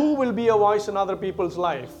இல்லாவிட்டால், who will be a voice in other people's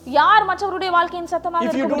life? யார் மற்றவருடைய வாழ்க்கையின் சத்தமாக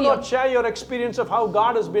If you இருக்க do முடியும்? not share your experience of how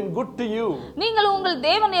God has been good to you, நீங்கள் உங்கள்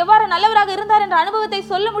தேவன் எவ்வாறு நல்லவராக இருந்தார் என்ற அனுபவத்தை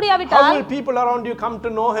சொல்ல how முடியாவிட்டால், will people around you come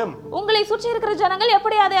to know Him? உங்களை சுற்றி இருக்கிற ஜனங்கள்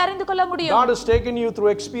எப்படி அதை அறிந்து கொள்ள முடியும்? God has taken you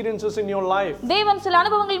through experiences in your life. தேவன் சில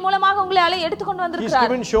அனுபவங்கள் மூலமாக உங்களை எடுத்துக்கொண்டு He's வந்திருக்கிறார்.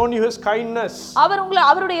 even shown you His kindness.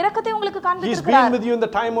 அவருடைய இரக்கத்தை உங்களுக்கு He's been காண்பித்திருக்கிறார். with you in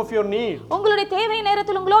the time of your need. உங்களுடைய தேவை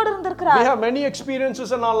நேரத்தில் உங்களோடு We இருந்திருக்கிறார். have many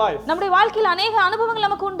experiences in our life. நம்முடைய வாழ்க்கையில் அநேக அனுபவங்கள்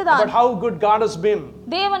நமக்கு உண்டுதான். But how good God has been.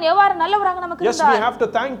 தேவன் எவ்வாறு நல்லவராக நமக்கு Yes, we இருந்தார். have to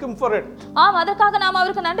thank Him for it. ஆம், அதற்காக நாம்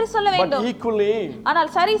அவருக்கு நன்றி சொல்ல But வேண்டும். equally, ஆனால்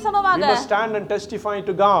we சரிசமமாக must stand and testify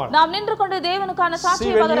to God. நாம் நின்று கொண்டு தேவனுக்கான See,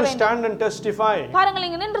 சாட்சியை when பகர you வேண்டும். stand and testify, பாருங்கள்,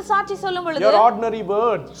 இங்க நின்று சாட்சி சொல்லும் பொழுது your ordinary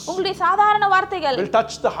words உங்களுடைய சாதாரண வார்த்தைகள் will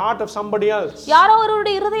touch the heart of somebody else. யாரோ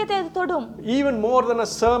ஒருவருடைய இருதயத்தை அது தொடும். Even more than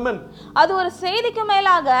a sermon. அது ஒரு செய்திக்கு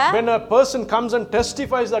மேலாக, When a person comes and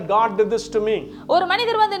testifies that God did this to me, ஒரு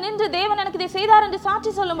மனிதர் வந்து நின்று தேவன் எனக்கு இதை செய்தார் என்று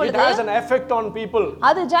சாட்சி சொல்லும் it பொழுது has an effect on people.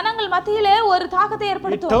 அது ஜனங்கள் மத்தியிலே ஒரு தாக்கத்தை It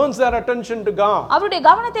ஏற்படுத்தும். turns their attention to God. அவருடைய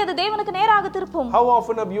கவனத்தை அது தேவனுக்கு நேராக திருப்பும். How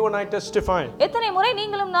often have you and I testified? எத்தனை முறை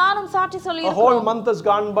நீங்களும் நானும் சாட்சி சொல்லி A whole இருக்கிறோம். month has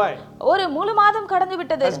gone by. ஒரு முழு மாதம் கடந்து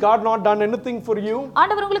விட்டது. Has God not done anything for you?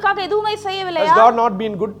 ஆண்டவர் உங்களுக்காக எதுவுமே Has செய்யவில்லையா? God not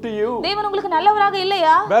been good to you? தேவன் உங்களுக்கு நல்லவராக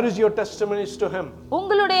இல்லையா? Where is your testimonies to Him?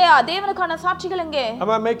 உங்களுடைய தேவனுக்கான சாட்சிகள் எங்கே?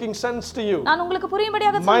 Am I making sense to you? நான் உங்களுக்கு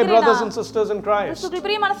புரியும்படியாக My சொல்கிறேனா? brothers and sisters in Christ, கிறிஸ்துவுக்குள்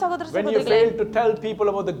பிரியமான சகோதர when you சகோதரிகளே, fail to tell people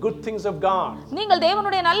about the good things of God, நீங்கள்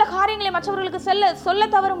தேவனுடைய நல்ல காரியங்களை மற்றவர்களுக்கு சொல்ல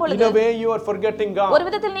தவறும் in பொழுது a way you are forgetting God. ஒரு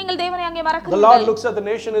விதத்தில் நீங்கள் தேவனை அங்கே The Lord மறக்கிறீர்கள். looks at the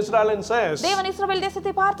nation Israel and says, தேவன் இஸ்ரவேல்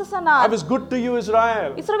தேசத்தை பார்த்து I சொன்னார், was good to you, Israel.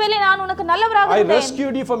 இஸ்ரவேலே, நான் உனக்கு நல்லவராக I இருந்தேன்.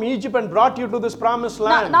 rescued you from Egypt and brought you to this promised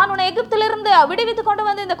land. நான் உன்னை எகிப்திலிருந்து விடுவித்து கொண்டு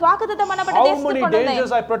வந்து இந்த வாக்குத்தத்தம் பண்ணப்பட்ட How தேசத்துக்கு many கொண்டு வந்தேன்.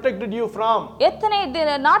 dangers I protected you from. எத்தனை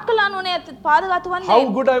நாட்கள் நான் உன்னை பாதுகாத்து How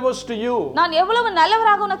வந்தேன். good I was to you. நான் எவ்வளவு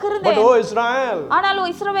நல்லவராக உனக்கு But இருந்தேன். oh Israel, ஆனாலும்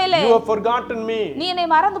இஸ்ரவேலே, you have forgotten me. நீ என்னை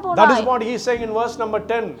மறந்து That is போனாய். what he is saying in verse number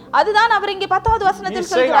 10. அதுதான் அவர் இங்கே 10வது He வசனத்தில்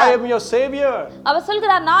is saying, I சொல்கிறார். am your savior. அவர்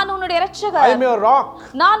சொல்கிறார், நான் உன்னுடைய I இரட்சகர், am your rock.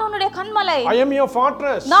 நான் உன்னுடைய கன்மலை, I am your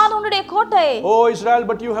fortress. நான் உன்னுடைய கோட்டை. Oh Israel,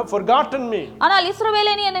 but you have forgotten me. ஆனால்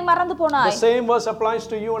இஸ்ரவேலே, நீ என்னை மறந்து The போனாய். same verse applies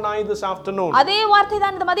to you and I this afternoon. அதே வார்த்தை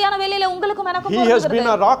தான் இந்த மதியான வேளையில உங்களுக்கும் எனக்கும் He has been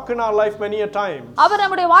பொருந்துகிறது. a rock in our life many a time. அவர்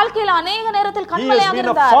நம்முடைய வாழ்க்கையில் அநேக நேரத்தில் He has கன்மலையாக been a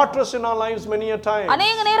இருந்தார். fortress in our lives many a time.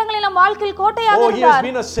 அநேக நேரங்களில் நம் வாழ்க்கையில் கோட்டையாக Oh, he has இருந்தார்.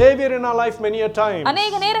 been a savior in our life many a time.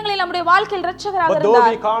 அநேக நேரங்களில் நம்முடைய வாழ்க்கையில் இரட்சகராக But though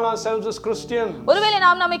இருந்தார். we call ourselves as Christians, ஒருவேளை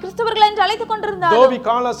நாம் நம்மை கிறிஸ்தவர்கள் என்று அழைத்துக் though கொண்டிருந்தாலும், we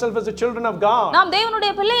call ourselves as the children of God, நாம்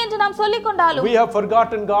தேவனுடைய பிள்ளை என்று நாம் சொல்லிக் கொண்டாலும், we have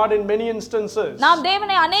forgotten God in many instances. நாம்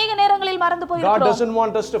தேவனை அநேக நேரங்களில் மறந்து God போயிருக்கிறோம். doesn't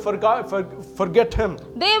want us to forget Him.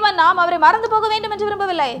 தேவன் நாம் அவரை மறந்து போக வேண்டும் என்று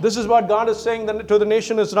விரும்பவில்லை. This is what God is saying to the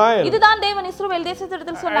nation Israel. இதுதான் தேவன் இஸ்ரவேல்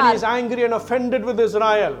தேசத்திடத்தில் And He சொன்னார். is angry and offended with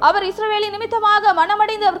Israel. அவர் இஸ்ரவேலின் நிமித்தமாக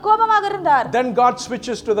மனமடைந்து அவர் கோபமாக இருந்தார். Then God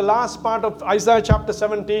switches to the last part of Isaiah chapter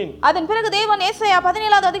 17. அதன் பிறகு தேவன் ஏசாயா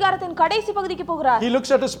 17வது அதிகாரத்தின் கடைசி பகுதிக்கு போகிறார். He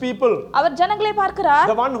looks at His people, அவர் ஜனங்களை பார்க்கிறார்.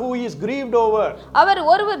 the one who He is grieved over, அவர்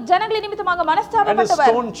ஒருவர் ஜனங்களின் நிமித்தமாக and His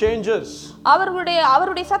மனஸ்தாபப்பட்டவர். tone changes.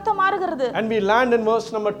 அவருடைய சத்தம் மாறுகிறது. And we land in verse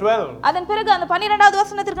number 12. அதன் பிறகு அந்த 12வது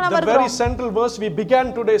வசனத்திற்கு நாம் The very வருகிறோம். central verse we began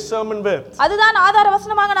today's sermon with. அதுதான் ஆதார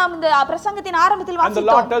வசனமாக நாம் இந்த பிரசங்கத்தின் ஆரம்பத்தில் And the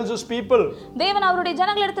Lord வாசித்தோம். tells His people, தேவன் அவருடைய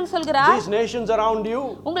ஜனங்களிடத்தில் சொல்கிறார், these nations around you,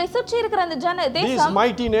 உங்களை சுற்றி இருக்கிற அந்த these தேசம்,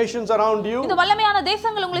 mighty nations around you, இந்த வல்லமையான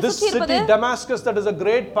தேசங்கள் உங்களை this சுற்றி இருப்பது, city Damascus that is a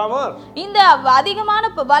great power, இந்த அதிகமான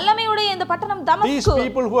வல்லமையுடைய இந்த பட்டணம் these தமஸ்கு,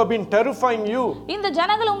 people who have been terrifying you இந்த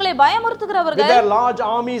ஜனங்கள் உங்களை with பயமுறுத்துகிறவர்கள், their large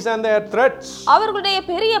armies and their threats. அவர்களுடைய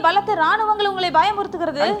பெரிய பலத்த ராணுவங்கள் உங்களை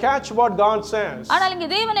பயமுறுத்துகிறது. And catch what God says. ஆனால் இங்கே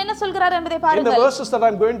தேவன் என்ன சொல்கிறார் என்பதை In the பாருங்கள். verses that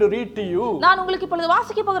I'm going to read to you, நான் உங்களுக்கு இப்பொழுது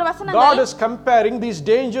வாசிக்க போகிற God வசனங்கள், is comparing these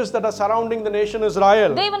dangers that are surrounding the nation Israel.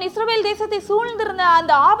 தேவன் இஸ்ரவேல் தேசத்தை சூழ்ந்திருந்த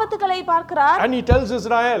அந்த ஆபத்துகளை பார்க்கிறார். And He tells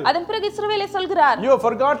Israel, அதன் பிறகு இஸ்ரவேலை சொல்கிறார், you have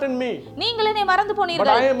forgotten me. நீங்கள் என்னை மறந்து but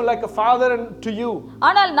போனீர்கள். I am like a father to you.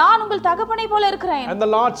 ஆனால் நான் உங்கள் தகப்பனை போல இருக்கிறேன். And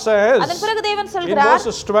the Lord says அதன் பிறகு தேவன் in சொல்கிறார்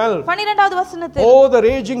verses 12, 12வது வசனத்தில், oh, the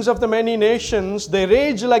ragings of the many nations, they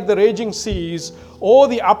rage like the raging seas. Oh,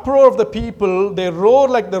 the uproar of the people, they roar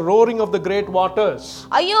like the roaring of the great waters.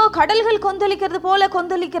 ஐயோ, கடல்கள் கொந்தளிக்கிறது போல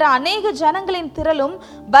கொந்தளிக்கிற அநேக ஜனங்களின் திரளும்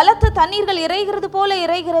பலத்த தண்ணீர்கள் இறைகிறது போல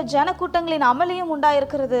இறைகிற ஜனக்கூட்டங்களின் அமளியும்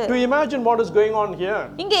உண்டாயிருக்கிறது. To imagine what is going on here,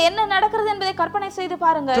 இங்கே என்ன நடக்கிறது என்பதை கற்பனை செய்து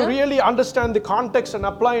பாருங்க. to really understand the context and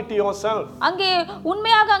apply it to yourself. அங்கே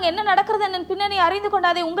உண்மையாக அங்க என்ன நடக்கிறது என்ற பின்னணி அறிந்து கொண்டு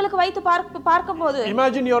அதை உங்களுக்கு வைத்து பார்க்கும்போது,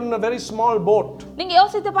 Imagine you're in a very small boat நீங்க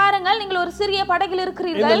யோசித்து பாருங்கள், நீங்கள் ஒரு சிறிய படகில் in the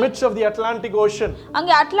இருக்கிறீர்கள். midst of the Atlantic Ocean,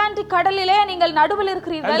 அங்கே அட்லாண்டிக் கடலிலே நீங்கள் நடுவில் and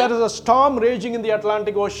இருக்கிறீர்கள். there is a storm raging in the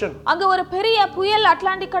Atlantic Ocean. அங்க ஒரு பெரிய புயல்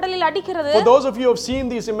அட்லாண்டிக் கடலில் அடிக்கிறது. For those of you who have seen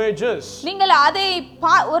these images, நீங்கள் அதை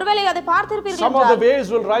ஒருவேளை அதை பார்த்திருப்பீர்கள் some of the என்றால், waves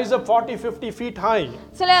will rise up 40-50 feet high.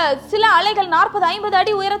 சில அலைகள் 40-50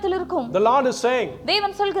 அடி உயரத்தில் இருக்கும். The Lord is saying,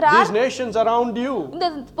 தேவன் சொல்கிறார், these nations around you, இந்த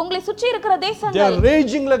உங்களை சுற்றி இருக்கிற they தேசங்கள் are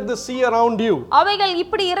raging like the sea around you. அவைகள்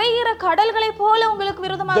இப்படி இறைகிற கடல்களை போல உங்களுக்கு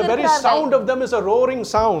விரோதமாக The very இருக்கிறார்கள். sound of them is a roaring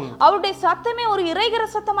sound. அவருடைய சத்தமே ஒரு இறைகிற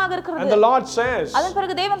சத்தமாக And இருக்கிறது. the Lord says, அதன்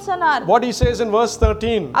பிறகு தேவன் சொன்னார், what he says in verse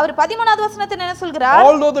 13, அவர் 13வது வசனத்தில் என்ன சொல்கிறார்?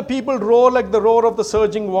 although the people roar like the roar of the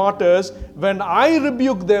surging waters, when I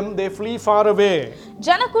rebuke them, they flee far away.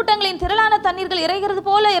 ஜனக்கூட்டங்களின் திரளான தண்ணீர்கள் இறைகிறது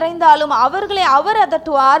போல இறைந்தாலும் அவர்களை அவர்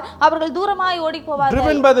அதட்டுவார், அவர்கள் தூரமாய் ஓடி போவார்கள்.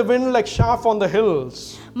 Driven by the wind like chaff on the hills,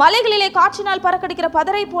 மலைகளிலே காற்றினால் பறக்கடிக்கிற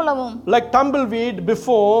பதரை போலவும், like tumbleweed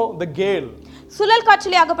before the gale. சுழல்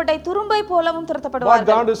காற்றிலே அகப்பட்ட துரும்பை போலவும் What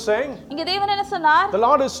துரத்தப்படுவார்கள். God is saying, இங்க தேவன் என்ன சொன்னார்? the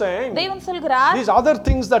Lord is saying, தேவன் சொல்கிறார், these other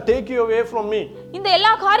things that take you away from me, இந்த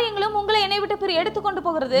எல்லா காரியங்களும் உங்களை என்னை விட்டு எடுத்துக்கொண்டு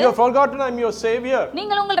போகிறது. you have forgotten I'm your savior,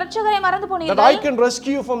 நீங்கள் உங்கள் இரட்சகரை மறந்து that I போனீர்கள். can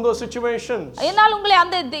rescue you from those situations. என்னால் உங்களை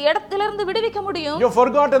அந்த இடத்திலிருந்து விடுவிக்க முடியும். You have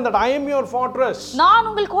forgotten that I am your fortress. நான்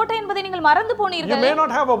உங்கள் கோட்டை என்பதை நீங்கள் மறந்து You போனீர்கள். may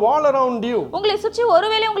not have a wall around you, உங்களை சுற்றி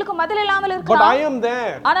ஒருவேளை உங்களுக்கு மதில் இல்லாமல் but இருக்கலாம், I am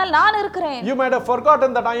there. ஆனால் நான் இருக்கிறேன். You might have forgotten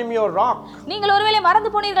that I am your rock. நீங்கள் ஒருவேளை மறந்து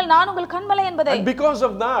போனீர்கள், நான் உங்கள் கண்மலை என்பதை. And because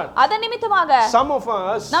of that, அதன் நிமித்தமாக some of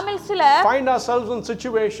us நம்மில் சிலர் find ourselves in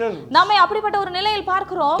situations நம்மை அப்படிப்பட்ட ஒரு நிலையில்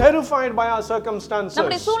பார்க்கிறோம். terrified by our circumstances,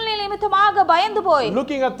 நம்முடைய சூழ்நிலை நிமித்தமாக பயந்து போய்,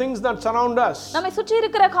 looking at things that surround us, நம்மை சுற்றி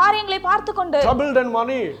இருக்கிற காரியங்களை பார்த்து கொண்டு troubled and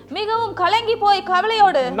worried, மிகவும் கலங்கி போய்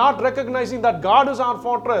கவலையோடு, not recognizing that God is our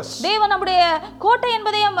fortress. தேவன் நம்முடைய கோட்டை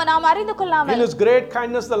என்பதையும் நாம் அறிந்து In கொள்ளாமல், His great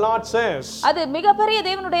kindness, the Lord says, அது மிகப்பெரிய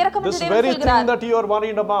தேவனுடைய இரக்கம் this என்று தேவன் very thing சொல்கிறார். that you are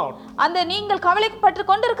worried about, அந்த நீங்கள் கவலைப்பட்டு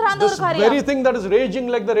கொண்டிருக்கிற அந்த ஒரு this காரியம், very thing that is raging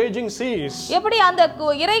like the raging seas, எப்படி அந்த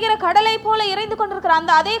இறைகிற கடலை போல இறைந்து கொண்டிருக்கிற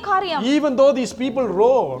அந்த அதே காரியம், even though these people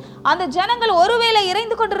roar, அந்த ஜனங்கள் ஒருவேளை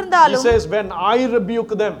இறைந்து He கொண்டிருந்தாலும், says, when I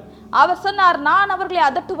rebuke them. அவர் சொன்னார், நான் அவர்களை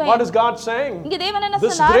அதட்டுவேன். What is God saying? இங்கே தேவன் என்ன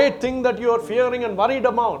This சொன்னார்? great thing that you are fearing and worried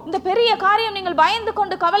about, இந்த பெரிய காரியம் நீங்கள் பயந்து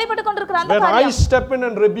கொண்டு கவலைப்பட்டு கொண்டிருக்கிற அந்த when I காரியம், step in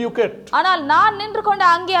and rebuke it, ஆனால் நான் நின்று கொண்டு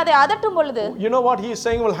அங்கே அதை அதட்டும் பொழுது, you know what He is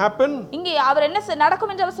saying will happen? இங்கே அவர் என்ன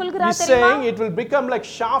நடக்கும் என்று அவர் He சொல்கிறார் is தெரியுமா? saying it will become like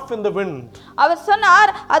chaff in the wind. அவர்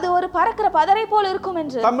சொன்னார், அது ஒரு பறக்கிற பதரை போல இருக்கும்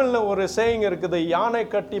என்று. தமிழ்ல ஒரு saying இருக்குது, யானை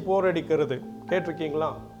கட்டி போரடிக்கிறது.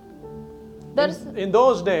 கேட்டிருக்கீங்களா? In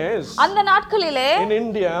those days, அந்த நாட்களிலே in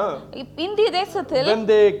India, இந்திய தேசத்தில் when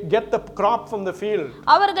they get the crop from the field,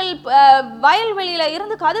 அவர்கள் வயல்வெளியில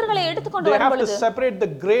இருந்து கதிர்களை எடுத்துக்கொண்டு they வரும் have to பொழுது, separate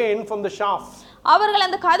the grain from the chaff. அவர்கள்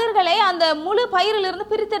அந்த கதிர்களை அந்த முழு பயிரில் இருந்து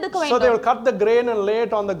பிரித்து எடுக்க So they வேண்டும். will cut the grain and lay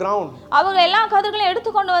it on the ground. அவர்கள் எல்லா கதிர்களையும்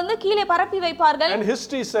எடுத்துக்கொண்டு வந்து கீழே பரப்பி வைப்பார்கள். And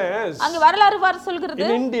history says, அங்க வரலாறு சொல்கிறது,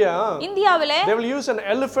 in India, இந்தியாவிலே they will use an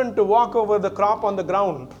elephant to walk over the crop on the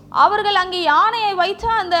ground, அவர்கள் அங்கே யானையை வைத்து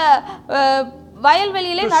அந்த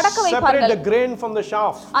வயல்வெளியிலே to நடக்க separate வைப்பார்கள். the grain from the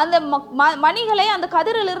chaff. அந்த மணிகளை அந்த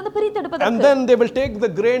கதிரில் இருந்து பிரித்து And எடுப்பதற்கு. then they will take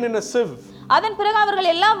the grain in a sieve, அதன் பிறகு அவர்கள்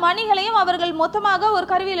எல்லா மணிகளையும் அவர்கள் மொத்தமாக ஒரு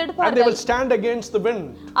கருவியில் and they எடுப்பார்கள். will stand against the wind,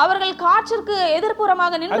 அவர்கள் காற்றிற்கு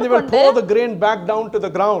எதிர்ப்புறமாக and நின்று they will கொண்டு, pour the grain back down to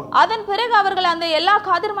the ground. அதன் பிறகு அவர்கள் அந்த எல்லா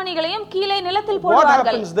கதிர்மணிகளையும் கீழே நிலத்தில் What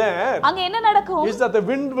போடுவார்கள். happens there அங்க என்ன நடக்கும்? is that the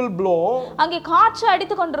wind will blow, அங்கே காற்று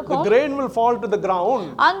அடித்துக் the கொண்டிருக்கும், grain will fall to the ground,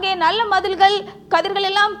 அங்கே நல்ல மதில்கள் கதிர்கள்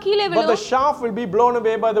எல்லாம் கீழே but the விழும். chaff will be blown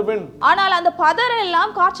away by the wind, ஆனால் அந்த பதர்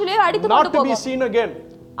எல்லாம் காற்றிலே அடித்துக் not கொண்டு to be போகும். seen again.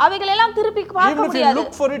 அவைகள் எல்லாம் திருப்பி பார்க்க Even if you முடியாது.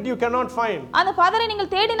 look for it, you cannot find. அந்த பதரை நீங்கள்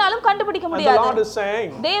தேடினாலும் கண்டுபிடிக்க And the முடியாது. Lord is saying,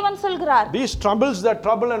 தேவன் சொல்கிறார், these troubles that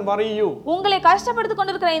trouble and worry you, உங்களை கஷ்டப்படுத்திக்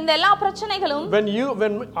கொண்டிருக்கிற இந்த எல்லா பிரச்சனைகளும்,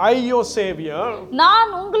 when I your savior,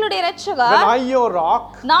 நான் உங்களுடைய இரட்சகர், when I your rock,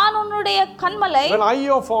 நான் உன்னுடைய கன்மலை, when I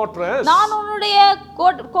your fortress, நான் உன்னுடைய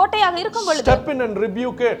கோட்டையாக இருக்கும் பொழுது, step in and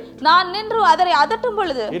rebuke it, நான் நின்று அதை அதட்டும்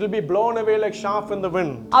பொழுது, it will be blown away like chaff in the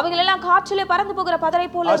wind. அவைகள் எல்லாம் காற்றிலே பறந்து போகிற பதரை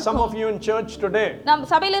போல Are some இருக்கும். of you in church today? நாம்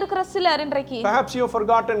சபையில் இருக்கிற சிலர் இன்றைக்கு Perhaps you have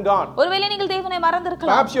forgotten God. ஒருவேளை நீங்கள் தேவனை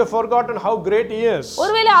மறந்திருக்கலாம். Perhaps you have forgotten how great He is.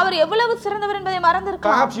 ஒருவேளை அவர் எவ்வளவு சிறந்தவர் என்பதை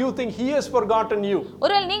மறந்திருக்கலாம். Perhaps you think He has forgotten you.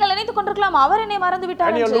 ஒருவேளை நீங்கள் நினைத்துக் கொண்டிருக்கலாம் அவர் என்னை மறந்து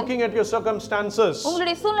விட்டார் And you are என்று. looking at your circumstances.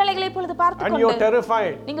 உங்களுடைய சூழ்நிலைகளை இப்பொழுது பார்த்து And you are கொண்டு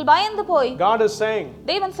terrified. நீங்கள் பயந்து போய் God is saying,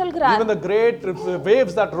 தேவன் சொல்கிறார், even the great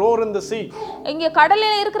waves that roar in the sea, இங்கே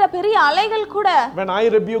கடலில் இருக்கிற பெரிய அலைகள் கூட when I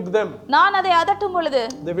rebuke them, நான் அதை அதட்டும் பொழுது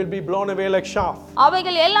they will be blown away like chaff.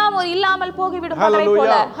 அவைகள் எல்லாம் ஒரு இல்லாமல் போய்விடும் மழை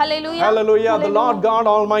போல. ஹல்லேலூயா. Hallelujah. The Lord God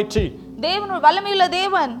Almighty. தேவன் வல்லமையுள்ள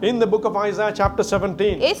தேவன். In the book of Isaiah chapter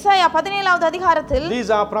 17. ஏசாயா 17வது அதிகாரத்தில் These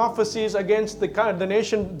are prophecies against the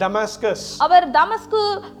nation Damascus. அவர் தமஸ்கு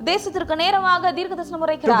தேசத்திற்கு நேரமாக தீர்க்கதரிசனம்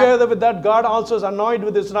உரைக்கிறார். Together with that, God also is annoyed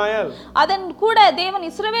with Israel. அதன் கூட தேவன்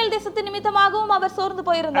இஸ்ரவேல் தேசத்தின் நிமித்தமாகவும் அவர் சோர்ந்து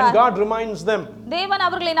போயிருந்தார். And God reminds them, தேவன்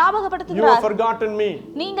அவர்களை you ஞாபகப்படுத்துகிறார், have forgotten me.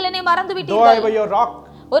 நீங்கள் என்னை மறந்து Though I விட்டீர்கள். were your rock,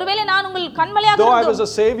 ஒருவேளை நான் உங்கள் கண்மலையாக though I was இருந்தும்,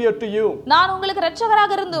 a savior to you, நான் உங்களுக்கு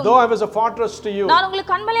இரட்சகராக இருந்தும், though I was a fortress to you, நான்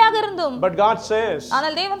உங்களுக்கு கண்மலையாக இருந்தும், but God says,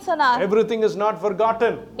 ஆனால் தேவன் சொன்னார், everything is not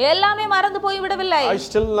forgotten. எல்லாமே மறந்து போய் விடவில்லை. I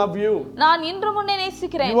still love you. நான் இன்றும் உன்னை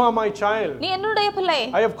நேசிக்கிறேன். You are my child. நீ என்னுடைய பிள்ளை.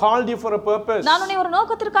 I have called you for a purpose. நான் உன்னை ஒரு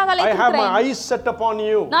நோக்கத்திற்காக I have my அழைத்திருக்கிறேன். eyes set upon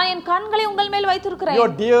you. நான் என் கண்களை உங்கள் மேல் வைத்திருக்கிறேன். You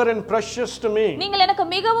are dear and precious to me. நீங்கள் எனக்கு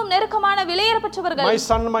மிகவும் நெருக்கமான விலையேறப்பட்டவர்கள். My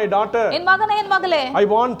son, my daughter. என் மகனே, என் மகளே, I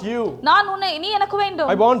want you. நான் உன்னை, நீ எனக்கு வேண்டும்.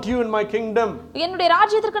 I want you in my kingdom. என்னுடைய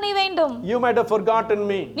ராஜ்யத்திற்கு நீ வேண்டும். You might have forgotten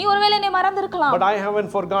me, நீ ஒருவேளை என்னை மறந்திருக்கலாம், but I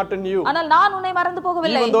haven't forgotten you. ஆனால் நான் உன்னை மறந்து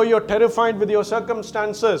போகவில்லை. Even though you are terrified with your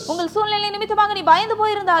circumstances, உங்கள் சூழ்நிலை நிமித்தமாக நீ பயந்து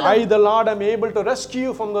போயிருந்தாலும், I, the Lord, am able to rescue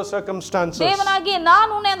you from those circumstances. தேவனாகிய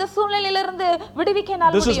நான் உன்னை அந்த சூழ்நிலையிலிருந்து விடுவிக்க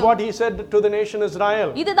என்னால் This is முடியும். what He said to the nation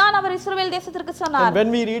Israel. இதுதான் அவர் இஸ்ரவேல் தேசத்திற்கு சொன்னார். And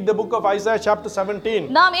when we read the book of Isaiah chapter 17,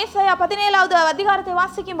 நாம் ஏசாயா 17வது அதிகாரத்தை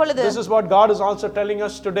வாசிக்கும் பொழுது this is what God is also telling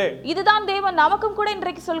us today. இதுதான் தேவன் நமக்கும் கூட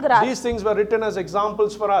இன்றைக்கு சொல்கிறார். These things were written as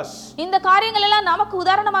examples for us. இந்த காரியங்கள் எல்லாம் நமக்கு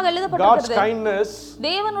உதாரணமாக God's எழுதப்பட்டிருக்கிறது. kindness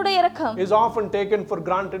தேவனுடைய இரக்கம் is often taken for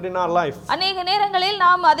granted in our life. அநேக நேரங்களில்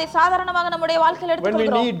நாம் அதை சாதாரணமாக நம்முடைய வாழ்க்கையில் When we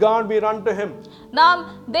எடுத்துக்கொள்கிறோம். need God, we run to Him. நாம்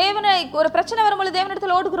தேவனை, ஒரு பிரச்சனை வரும்பொழுது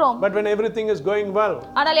தேவனிடத்தில் ஓடுகிறோம். But when everything is going well,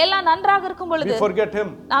 ஆனால் எல்லாம் நன்றாக இருக்கும் பொழுது we forget Him.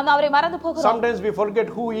 நாம் அவரை மறந்து போகிறோம். Sometimes we forget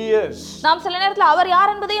who He is. நாம் சில நேரத்தில் அவர்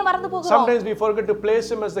யார் என்பதையும் மறந்து போகிறோம். Sometimes we forget to place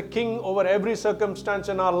Him as the King over every circumstance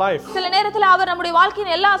in our life. சில நேரத்தில் அவர் நம்முடைய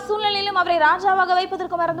வாழ்க்கையின் எல்லா சூழ்நிலையிலும் அவரை ராஜாவாக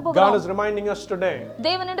வைப்பதற்கு மறந்து God போகிறோம். is reminding us today,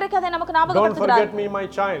 தேவன் இன்றைக்கு அதை நமக்கு don't ஞாபகப்படுத்துகிறார். forget me, my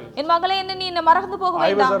child. என் மகளே, நீ என்னை மறந்து போக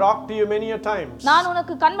I was வேண்டாம். a rock to you many a times. நான்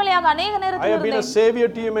உனக்கு கண்மலையாக அநேக I நேரத்தில் have been a இருந்தேன். savior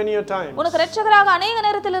to you many a times. உனக்கு இரட்சகராக அநேக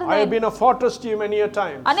நேரத்தில் I have இருந்தேன். been a fortress to you many a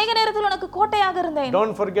times. அநேக நேரத்தில் உனக்கு கோட்டையாக இருந்தேன்.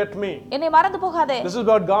 Don't forget me. என்னை மறந்து போகாதே. This is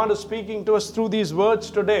what God is speaking to us through these words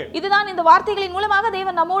today. இதுதான் இந்த வார்த்தைகளின் மூலமாக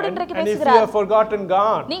தேவன் நம்மோடு இன்றைக்கு And if you பேசுகிறார். have forgotten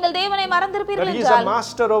God, நீங்கள் தேவனை that மறந்திருப்பீர்கள் He is a என்றால்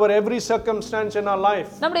master over every circumstance in our life.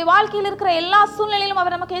 நம்முடைய வாழ்க்கையில் இருக்கிற எல்லா சூழ்நிலையிலும்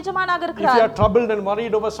அவர் நமக்கு எஜமானாக If you இருக்கிறார். are troubled and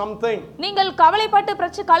worried over something, நீங்கள் கவலைப்பட்டு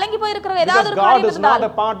பிரச்சனை கலங்கி போயிருக்கிற ஏதாவது because ஒரு God காரியம் is not இருந்தால்,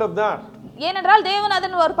 a part of that, ஏனென்றால் தேவன்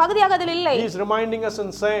அதன் ஒரு பகுதியாக அதில் இல்லை. He is reminding us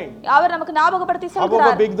and saying, அவர் நமக்கு ஞாபகப்படுத்தி however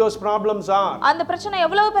சொல்கிறார், big those problems are, அந்த பிரச்சனை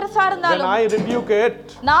எவ்வளவு பெருசா when இருந்தாலும் I rebuke it,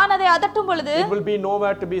 நான் அதை அதட்டும் பொழுது it will be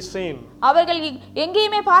nowhere to be seen. அவர்கள்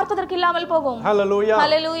எங்கேயுமே பார்ப்பதற்கு இல்லாமல் போகும். Hallelujah.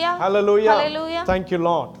 Hallelujah. Hallelujah. Hallelujah. Thank you,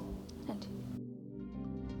 Lord.